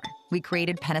so far. We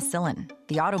created penicillin,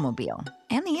 the automobile,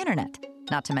 and the internet,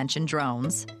 not to mention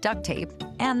drones, duct tape,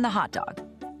 and the hot dog.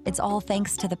 It's all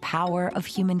thanks to the power of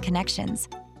human connections.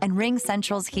 And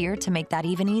RingCentral's here to make that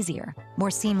even easier, more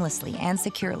seamlessly and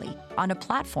securely, on a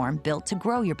platform built to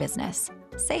grow your business.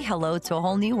 Say hello to a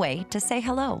whole new way to say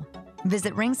hello.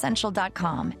 Visit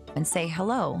ringcentral.com and say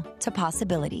hello to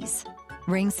possibilities.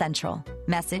 RingCentral.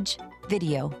 Message,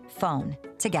 video, phone,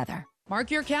 together. Mark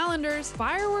your calendars.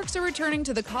 Fireworks are returning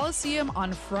to the Coliseum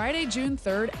on Friday, June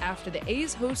 3rd after the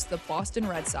A's host the Boston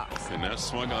Red Sox. And that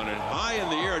swung on it high in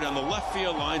the air down the left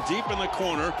field line, deep in the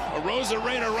corner.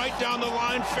 Arozarena right down the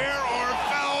line, fair or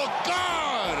foul, gone!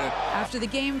 After the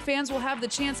game, fans will have the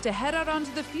chance to head out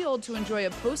onto the field to enjoy a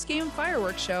post-game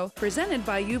fireworks show presented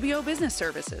by UBEO Business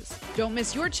Services. Don't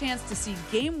miss your chance to see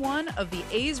Game 1 of the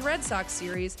A's Red Sox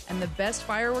series and the best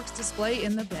fireworks display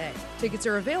in the Bay. Tickets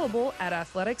are available at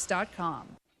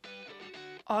athletics.com.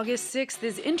 August 6th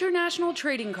is International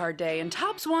Trading Card Day, and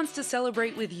Topps wants to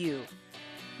celebrate with you.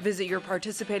 Visit your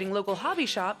participating local hobby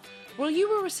shop, where you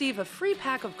will receive a free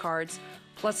pack of cards,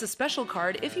 plus a special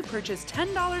card if you purchase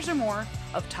 $10 or more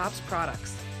of Topps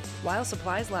products, while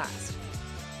supplies last.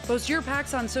 Post your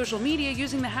packs on social media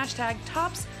using the hashtag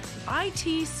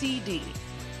ToppsITCD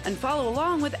and follow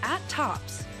along with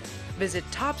 @Topps. Visit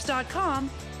Topps.com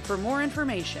for more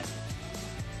information.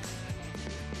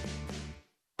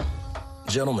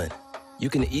 Gentlemen, you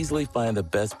can easily find the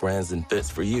best brands and fits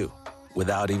for you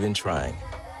without even trying.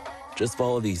 Just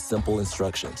follow these simple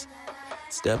instructions.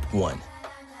 Step 1.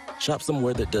 Shop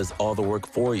somewhere that does all the work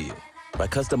for you by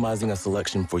customizing a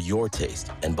selection for your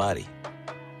taste and body.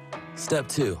 Step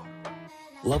 2.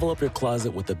 Level up your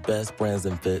closet with the best brands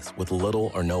and fits with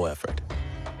little or no effort.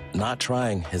 Not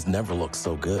trying has never looked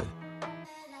so good.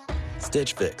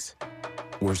 Stitch Fix.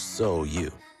 We're so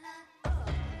you.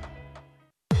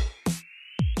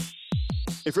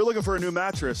 If you're looking for a new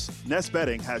mattress, Nest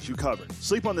Bedding has you covered.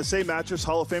 Sleep on the same mattress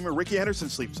Hall of Famer Ricky Henderson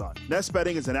sleeps on. Nest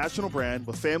Bedding is a national brand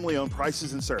with family-owned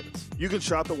prices and service. You can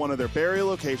shop at one of their Barrie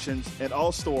locations, and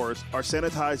all stores are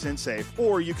sanitized and safe,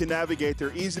 or you can navigate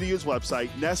their easy-to-use website,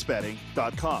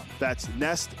 nestbedding.com. That's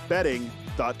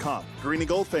nestbedding.com. Green and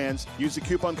gold fans, use the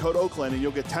coupon code Oakland and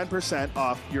you'll get 10%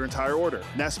 off your entire order.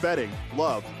 Nest Bedding,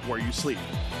 love where you sleep.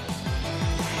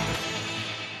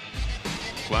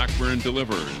 Blackburn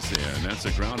delivers, and that's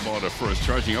a ground ball to first.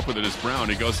 Charging up with it is Brown.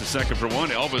 He goes to second for one.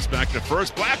 Elvis back to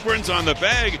first. Blackburn's on the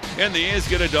bag, and the A's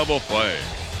get a double play.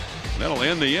 That'll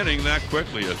end the inning that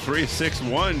quickly. A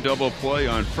 3-6-1 double play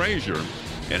on Frazier.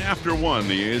 And after one,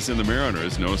 the A's and the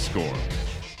Mariners, no score.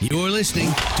 You're listening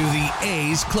to the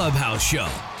A's Clubhouse Show.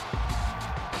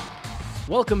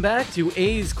 Welcome back to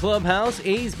A's Clubhouse.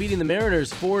 A's beating the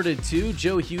Mariners 4-2.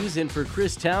 Joe Hughes in for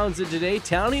Chris Townsend today.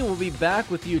 Townie will be back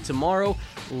with you tomorrow,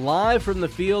 live from the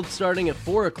field, starting at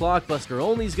 4 o'clock. Buster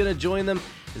Olney's going to join them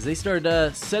as they start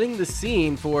setting the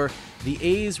scene for the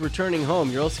A's returning home.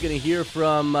 You're also going to hear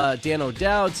from Dan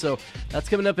O'Dowd, so that's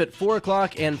coming up at 4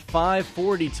 o'clock and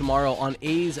 5:40 tomorrow on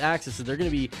A's Access. So they're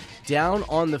going to be down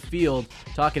on the field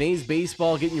talking A's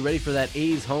baseball, getting you ready for that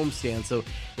A's homestand. So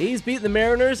A's beat the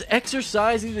Mariners,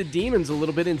 exercising the demons a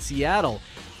little bit in Seattle.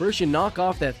 First, you knock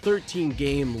off that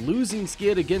 13-game losing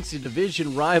skid against a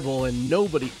division rival, and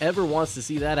nobody ever wants to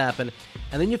see that happen.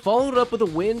 And then you followed it up with a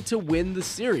win to win the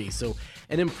series. So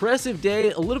an impressive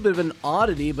day, a little bit of an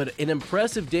oddity, but an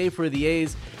impressive day for the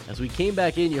A's. As we came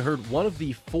back in, you heard one of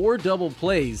the 4 double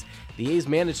plays the A's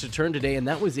managed to turn today, and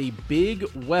that was a big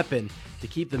weapon to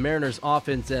keep the Mariners'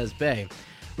 offense at bay.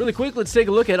 Really quick, let's take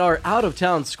a look at our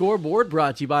out-of-town scoreboard,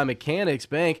 brought to you by Mechanics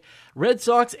Bank. Red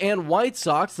Sox and White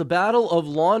Sox, the Battle of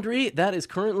Laundry, that is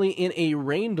currently in a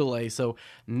rain delay, so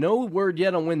no word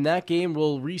yet on when that game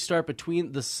will restart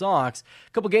between the Sox.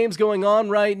 A couple games going on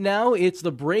right now. It's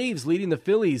the Braves leading the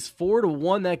Phillies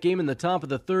 4-1, that game in the top of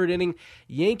the third inning.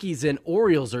 Yankees and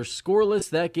Orioles are scoreless.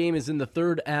 That game is in the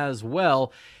third as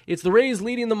well. It's the Rays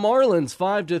leading the Marlins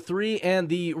 5-3, and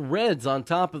the Reds on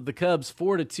top of the Cubs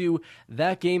 4-2.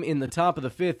 That game in the top of the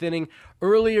fifth inning.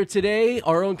 Earlier today,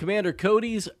 our own Commander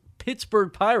Cody's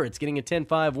Pittsburgh Pirates getting a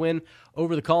 10-5 win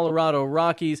over the Colorado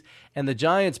Rockies, and the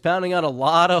Giants pounding out a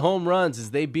lot of home runs as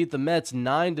they beat the Mets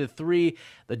 9-3.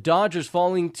 The Dodgers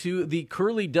falling to the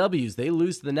Curly W's. They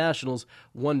lose to the Nationals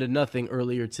 1-0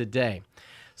 earlier today.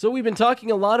 So we've been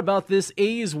talking a lot about this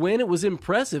A's win. It was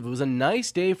impressive. It was a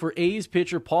nice day for A's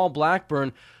pitcher Paul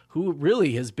Blackburn, who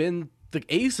really has been the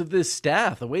ace of this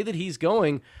staff. The way that he's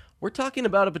going, we're talking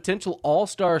about a potential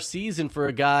all-star season for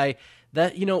a guy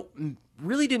that,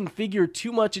 really didn't figure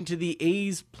too much into the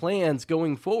A's plans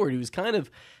going forward. He was kind of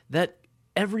that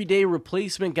everyday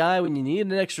replacement guy when you need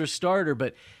an extra starter,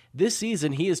 but this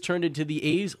season he has turned into the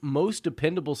A's most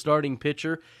dependable starting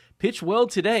pitcher. Pitched well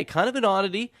today, kind of an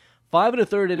oddity. 5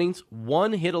 1/3 innings,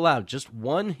 1 hit allowed, just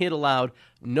 1 hit allowed,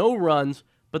 no runs,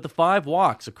 but the 5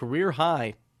 walks, a career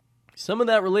high. Some of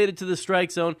that related to the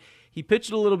strike zone. He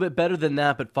pitched a little bit better than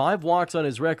that, but 5 walks on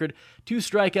his record, 2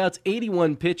 strikeouts,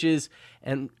 81 pitches.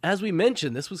 And as we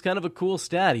mentioned, this was kind of a cool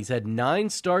stat. He's had 9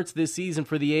 starts this season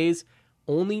for the A's,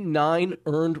 only 9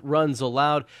 earned runs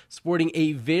allowed, sporting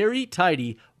a very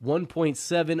tidy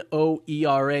 1.70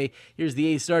 ERA. Here's the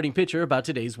A's starting pitcher about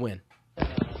today's win. It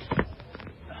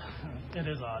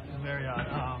is odd, very odd.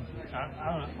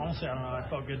 Honestly, I don't know. I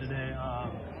felt good today.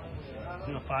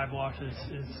 5 walks is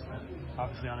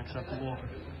obviously unacceptable.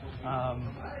 But on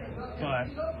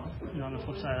the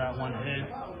flip side of that, 1 hit,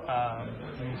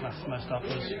 my stuff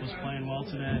was playing well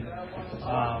today.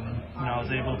 I was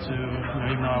able to,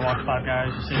 even though I walked 5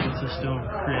 guys, was able to still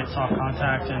create soft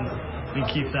contact and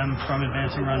keep them from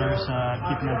advancing runners,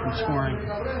 keeping them from scoring.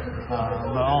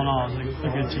 But all in all, it was a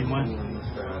good team win.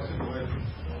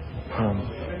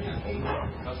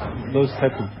 These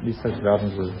types of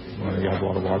outings where you have a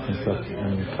lot of walks and stuff,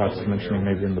 and Cox mentioning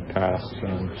maybe in the past,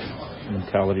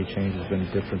 mentality change has been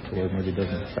different to where maybe it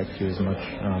doesn't affect you as much.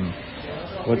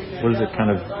 What does it kind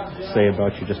of say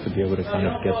about you just to be able to kind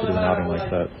of get through an outing like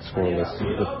that, scoreless,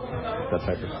 that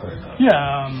type of stuff?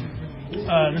 Yeah,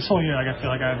 this whole year, I feel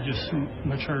like I've just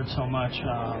matured so much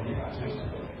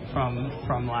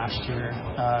from last year.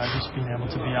 Just being able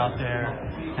to be out there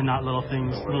and not little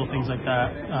things like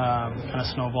that kind of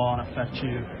snowball and affect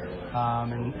you.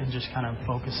 And just kind of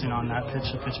focusing on that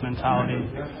pitch-to-pitch mentality.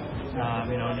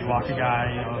 You walk a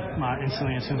guy,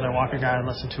 instantly as soon as I walk a guy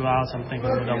less than 2 outs, I'm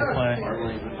thinking of a double play.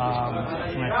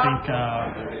 And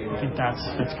I think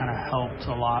that's kind of helped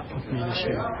a lot with me this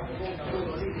year.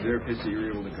 Is there a pitch that you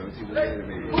were able to go to today that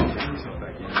maybe get yourself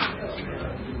back in?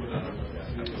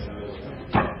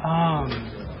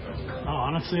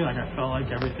 Honestly, I felt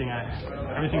like everything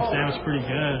today was pretty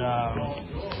good.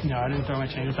 I didn't throw my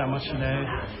changeup that much today,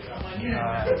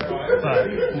 but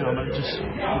just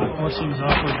the 4 seams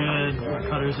up were good. My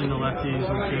cutters into lefties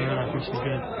were good. I threw some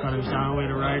good cutters down away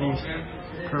to righties.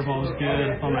 Curveball was good.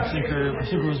 I thought my sinker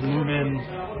was moving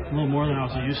a little more than I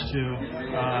was used to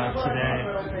today.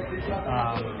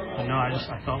 But no, I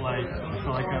felt like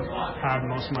I had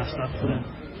most of my stuff today.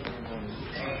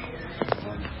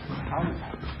 What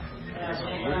is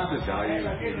the value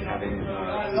in having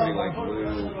somebody like Lou,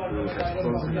 who has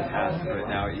closed in the past,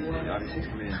 but now he's obviously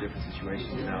coming in different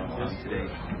situations now. Today,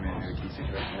 coming into a key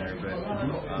situation there, but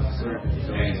sort of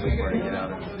ability so far to get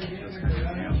out of those kinds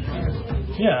of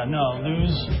games. Yeah, no,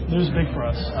 Lou's big for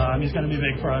us. He's going to be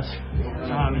big for us.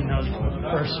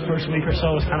 First week or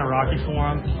so was kind of rocky for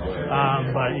him,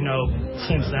 but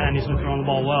since then he's been throwing the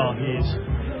ball well.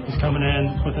 He's coming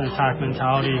in with an attack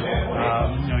mentality.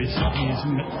 He's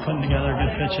putting together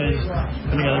good pitches,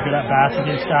 putting together good at-bats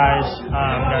against guys.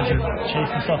 Guys are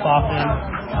chasing stuff off him.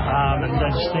 And I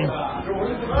just think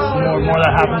the more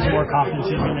that happens, the more confidence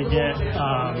he's going to get.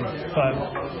 But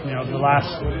the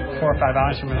last 4 or 5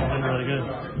 outings have been really good.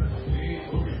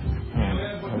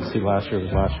 Obviously last year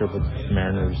was last year, but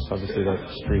Mariners, obviously that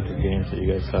streak of games that you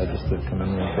guys had, just to come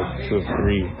in with like 2 of 3,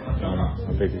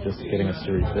 I figured just getting a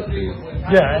series victory.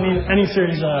 Yeah, any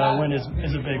series win is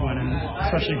a big win, and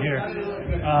especially here,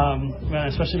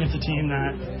 especially against a team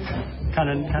that kind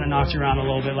of knocked you around a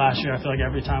little bit last year. I feel like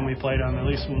every time we played them, at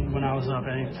least when I was up,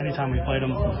 anytime we played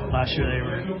them last year,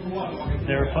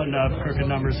 they were putting up crooked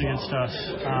numbers against us,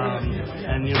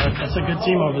 and that's a good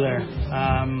team over there,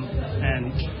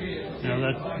 and.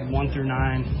 That 1 through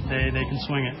 9, they can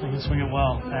swing it. They can swing it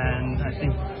well, and I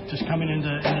think just coming into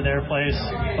their place,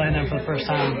 playing them for the first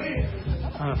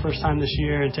time this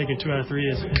year, and taking 2 out of 3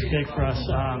 is big for us,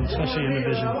 especially in the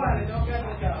division.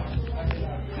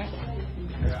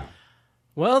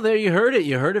 Well, there you heard it.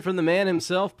 You heard it from the man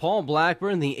himself, Paul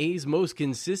Blackburn, the A's most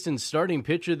consistent starting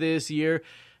pitcher this year,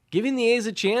 giving the A's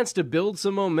a chance to build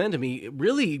some momentum. He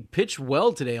really pitched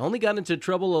well today. Only got into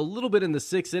trouble a little bit in the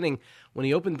 6th inning when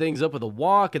he opened things up with a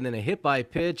walk and then a hit by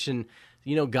pitch and,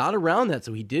 got around that.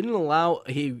 So he didn't allow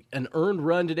an earned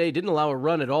run today, didn't allow a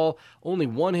run at all. Only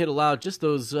 1 hit allowed, just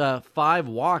those 5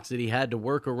 walks that he had to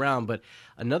work around. But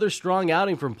another strong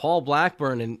outing from Paul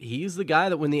Blackburn, and he's the guy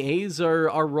that when the A's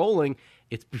are rolling,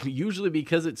 it's usually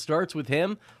because it starts with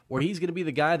him, or he's going to be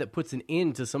the guy that puts an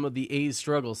end to some of the A's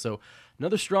struggles. So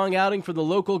another strong outing for the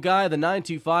local guy, the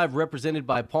 925, represented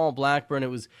by Paul Blackburn. It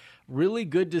was really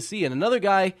good to see. And another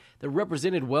guy that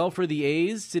represented well for the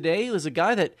A's today was a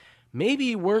guy that maybe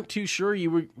you weren't too sure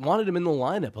you wanted him in the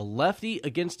lineup, a lefty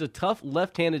against a tough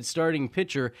left-handed starting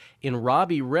pitcher in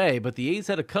Robbie Ray. But the A's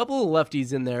had a couple of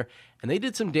lefties in there, and they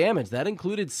did some damage. That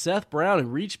included Seth Brown, who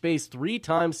reached base 3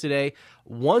 times today,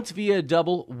 once via a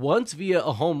double, once via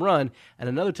a home run, and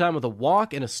another time with a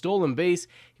walk and a stolen base.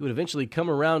 He would eventually come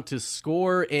around to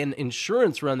score an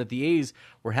insurance run that the A's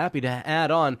were happy to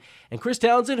add on. And Chris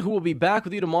Townsend, who will be back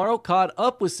with you tomorrow, caught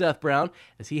up with Seth Brown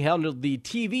as he handled the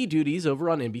TV duties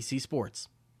over on NBC Sports.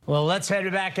 Well, let's head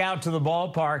back out to the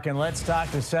ballpark and let's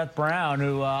talk to Seth Brown,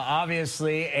 who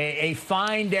obviously a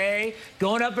fine day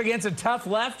going up against a tough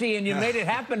lefty, and you made it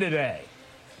happen today.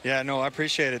 Yeah, no, I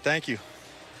appreciate it. Thank you.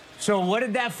 So what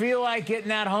did that feel like, getting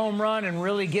that home run and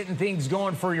really getting things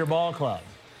going for your ball club?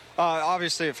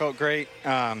 Obviously, it felt great.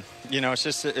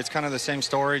 It's kind of the same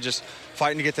story, just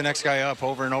fighting to get the next guy up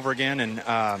over and over again. And,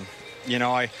 I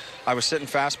was sitting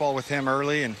fastball with him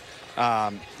early, and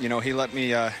he let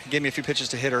me, gave me a few pitches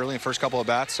to hit early in the first couple of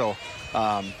bats. So,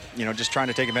 just trying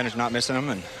to take advantage of not missing them,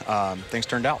 and things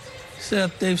turned out.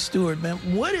 Seth, Dave Stewart, man,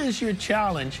 what is your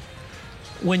challenge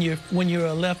when you're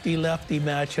a lefty-lefty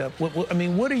matchup?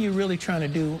 What are you really trying to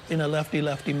do in a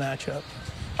lefty-lefty matchup?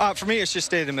 For me, it's just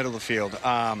stay in the middle of the field.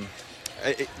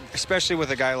 Especially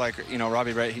with a guy like,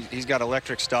 Robbie Ray, he's got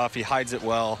electric stuff. He hides it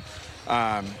well.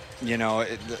 The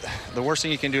worst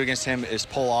thing you can do against him is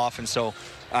pull off. And so,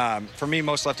 for me,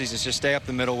 most lefties is just stay up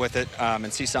the middle with it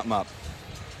and see something up.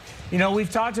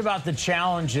 We've talked about the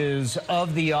challenges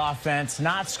of the offense,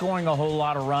 not scoring a whole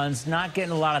lot of runs, not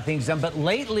getting a lot of things done. But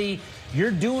lately, you're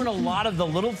doing a lot of the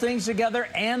little things together,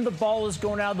 and the ball is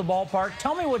going out of the ballpark.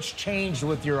 Tell me what's changed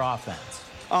with your offense.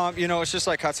 It's just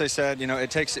like Katsai said,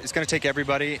 it's going to take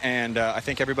everybody, and I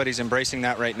think everybody's embracing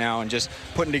that right now and just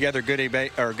putting together good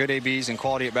ABs and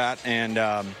quality at bat. And,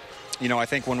 I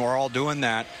think when we're all doing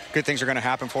that, good things are going to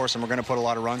happen for us, and we're going to put a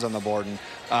lot of runs on the board. And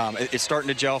it's starting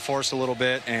to gel for us a little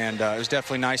bit, and it was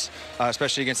definitely nice,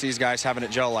 especially against these guys, having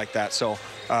it gel like that. So,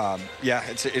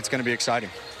 it's going to be exciting.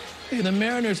 Hey, the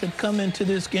Mariners had come into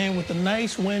this game with a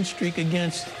nice win streak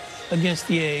against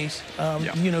the A's,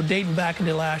 dating back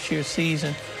into last year's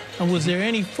season. And was there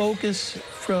any focus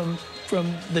from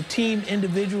the team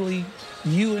individually,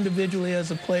 you individually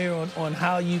as a player, on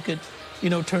how you could,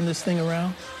 turn this thing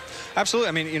around?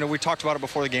 Absolutely. We talked about it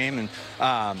before the game,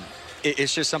 and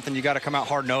it's just something you got to come out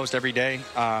hard-nosed every day,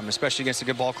 especially against a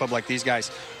good ball club like these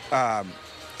guys.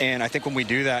 And I think when we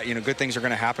do that, good things are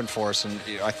going to happen for us. And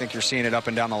I think you're seeing it up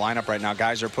and down the lineup right now.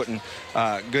 Guys are putting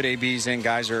good ABs in.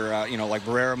 Guys are, like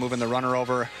Barrera moving the runner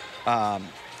over.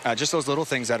 Just those little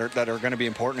things that are going to be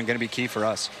important and going to be key for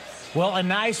us. Well, a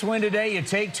nice win today. You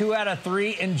take 2 out of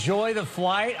 3. Enjoy the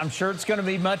flight. I'm sure it's going to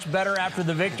be much better after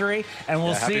the victory. And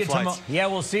we'll see it tomorrow. Yeah,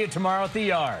 we'll see it tomorrow at the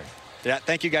Yard. Yeah,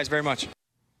 thank you guys very much.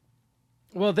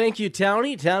 Well, thank you,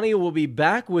 Townie. Townie will be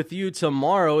back with you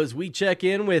tomorrow as we check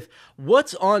in with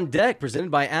What's on Deck,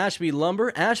 presented by Ashby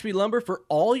Lumber. Ashby Lumber for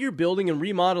all your building and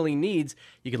remodeling needs.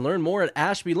 You can learn more at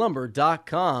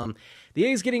ashbylumber.com. The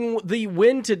A's getting the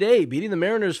win today, beating the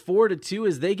Mariners 4-2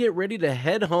 as they get ready to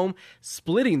head home,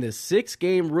 splitting this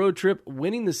 6-game road trip,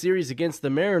 winning the series against the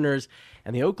Mariners.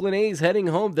 And the Oakland A's heading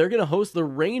home, they're going to host the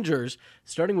Rangers,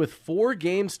 starting with 4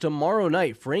 games tomorrow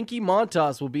night. Frankie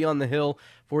Montas will be on the hill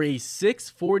for a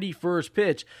 6:40 first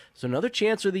pitch. So another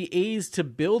chance for the A's to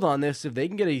build on this if they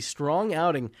can get a strong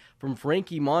outing from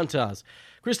Frankie Montas.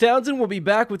 Chris Townsend will be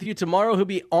back with you tomorrow. He'll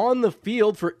be on the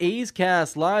field for A's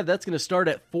Cast Live. That's going to start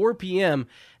at 4 p.m.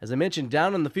 As I mentioned,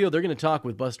 down on the field, they're going to talk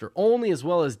with Buster Olney as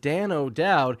well as Dan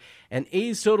O'Dowd. And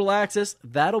A's Total Access,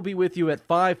 that'll be with you at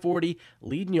 5:40,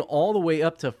 leading you all the way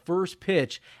up to first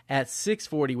pitch at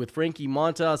 6:40 with Frankie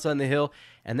Montas on the hill.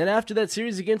 And then after that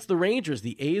series against the Rangers,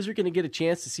 the A's are going to get a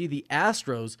chance to see the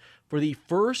Astros for the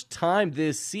first time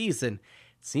this season.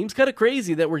 Seems kind of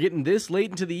crazy that we're getting this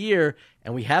late into the year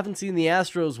and we haven't seen the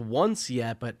Astros once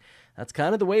yet, but that's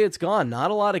kind of the way it's gone. Not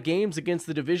a lot of games against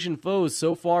the division foes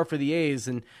so far for the A's,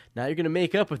 and now you're going to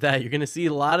make up with that. You're going to see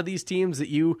a lot of these teams that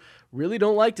you really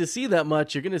don't like to see that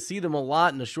much. You're going to see them a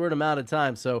lot in a short amount of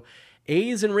time. So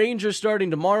A's and Rangers starting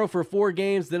tomorrow for 4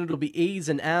 games, then it'll be A's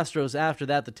and Astros after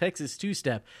that, the Texas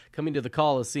two-step coming to the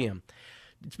Coliseum.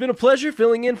 It's been a pleasure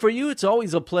filling in for you. It's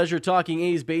always a pleasure talking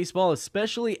A's baseball,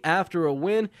 especially after a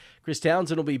win. Chris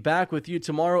Townsend will be back with you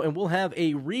tomorrow, and we'll have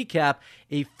a recap,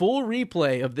 a full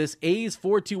replay of this A's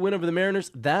 4-2 win over the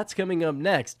Mariners. That's coming up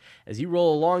next. As you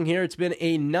roll along here, it's been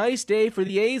a nice day for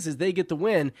the A's as they get the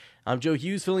win. I'm Joe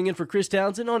Hughes filling in for Chris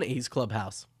Townsend on A's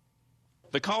Clubhouse.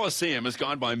 The Coliseum has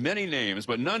gone by many names,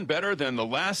 but none better than the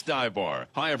Last Dive Bar.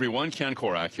 Hi, everyone. Ken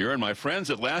Korak here, and my friends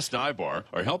at Last Dive Bar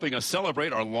are helping us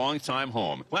celebrate our longtime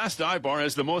home. Last Dive Bar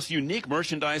has the most unique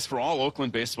merchandise for all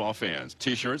Oakland baseball fans.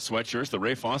 T-shirts, sweatshirts, the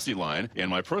Ray Fosse line, and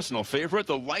my personal favorite,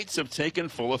 the lights have taken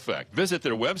full effect. Visit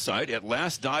their website at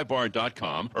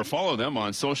lastdivebar.com or follow them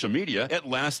on social media at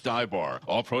Last Dive Bar.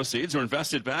 All proceeds are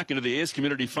invested back into the A's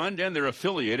Community Fund and their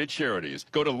affiliated charities.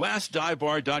 Go to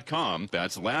lastdivebar.com.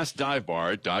 That's lastdivebar.com.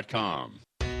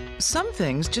 Some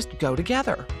things just go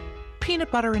together. Peanut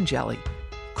butter and jelly,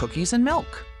 cookies and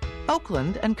milk,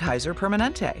 Oakland and Kaiser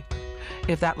Permanente.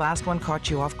 If that last one caught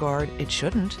you off guard, it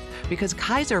shouldn't, because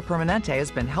Kaiser Permanente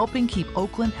has been helping keep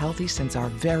Oakland healthy since our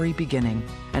very beginning.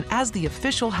 And as the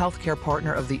official healthcare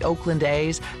partner of the Oakland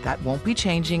A's, that won't be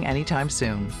changing anytime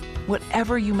soon.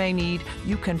 Whatever you may need,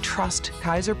 you can trust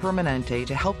Kaiser Permanente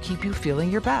to help keep you feeling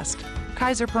your best.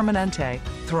 Kaiser Permanente.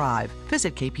 Thrive.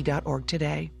 Visit kp.org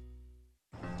today.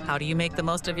 How do you make the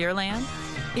most of your land?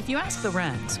 If you ask the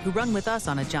Wrens, who run with us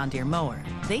on a John Deere mower,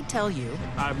 they tell you,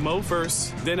 I mow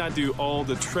first, then I do all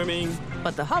the trimming.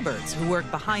 But the Hubbards, who work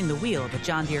behind the wheel of a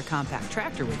John Deere compact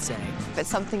tractor, would say, if it's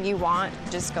something you want,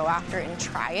 just go after it and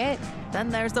try it. Then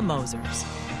there's the Mosers,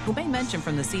 who may mention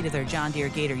from the seat of their John Deere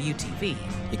Gator UTV,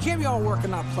 you can't be all work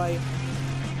and not play.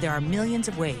 There are millions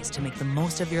of ways to make the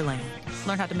most of your land.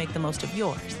 Learn how to make the most of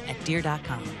yours at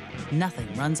Deere.com.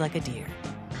 Nothing runs like a Deere.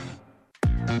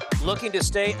 Looking to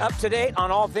stay up to date on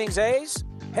all things A's?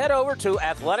 Head over to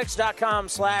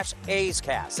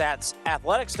athletics.com/A'sCast. That's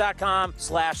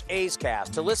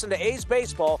athletics.com/A'sCast to listen to A's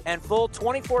baseball and full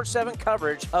 24/7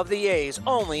 coverage of the A's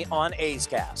only on A's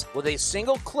Cast. With a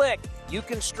single click, you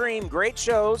can stream great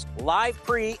shows, live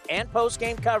pre- and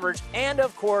post-game coverage, and,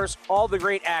 of course, all the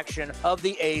great action of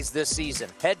the A's this season.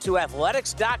 Head to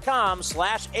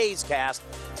athletics.com/A'sCast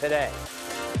today.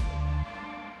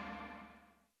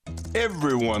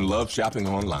 Everyone loves shopping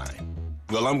online.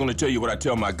 Well, I'm going to tell you what I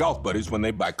tell my golf buddies when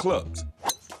they buy clubs.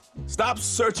 Stop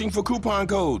searching for coupon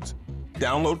codes.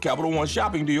 Download Capital One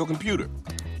Shopping to your computer.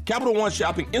 Capital One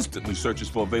Shopping instantly searches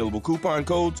for available coupon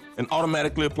codes and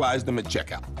automatically applies them at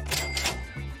checkout.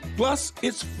 Plus,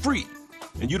 it's free,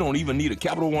 and you don't even need a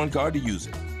Capital One card to use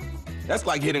it. That's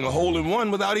like hitting a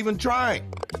hole-in-one without even trying.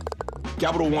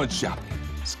 Capital One Shopping.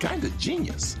 It's kind of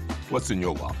genius. What's in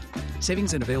your wallet?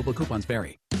 Savings and available coupons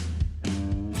vary.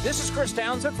 This is Chris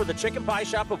Townsend for the Chicken Pie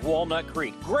Shop of Walnut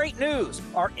Creek. Great news!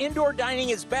 Our indoor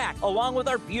dining is back, along with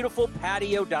our beautiful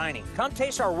patio dining. Come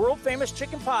taste our world-famous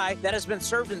chicken pie that has been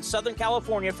served in Southern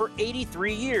California for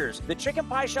 83 years. The Chicken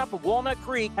Pie Shop of Walnut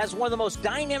Creek has one of the most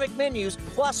dynamic menus,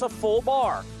 plus a full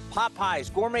bar. Pot pies,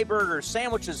 gourmet burgers,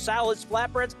 sandwiches, salads,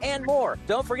 flatbreads, and more.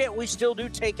 Don't forget, we still do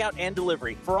takeout and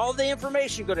delivery. For all the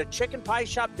information, go to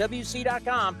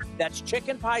chickenpieshopwc.com. That's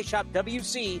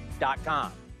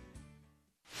chickenpieshopwc.com.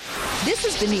 This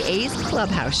has been the A's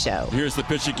Clubhouse Show. Here's the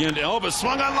pitch again to Elvis.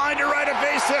 Swung on line to right, a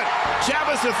base hit.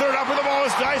 Chavez to third, up with the ball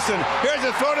is Dyson. Here's a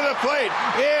throw to the plate.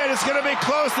 And it's going to be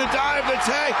close to dive the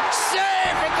tag.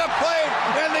 Safe at the plate,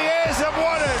 and the A's have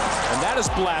won it. And that is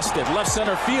blasted. Left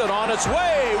center field on its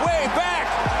way back.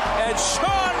 And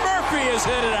Sean Murphy has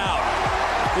hit it out.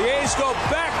 The A's go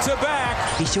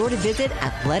back-to-back. Be sure to visit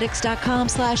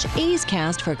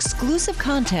athletics.com/A'sCast for exclusive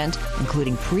content,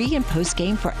 including pre- and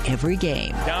post-game for every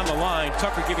game. Down the line,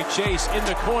 Tucker giving chase in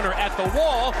the corner at the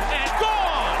wall, and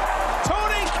gone!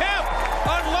 Tony Kemp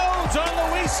unloads on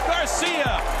Luis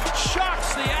Garcia.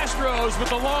 Shocks the Astros with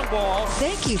the long ball.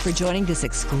 Thank you for joining this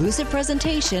exclusive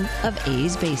presentation of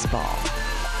A's Baseball.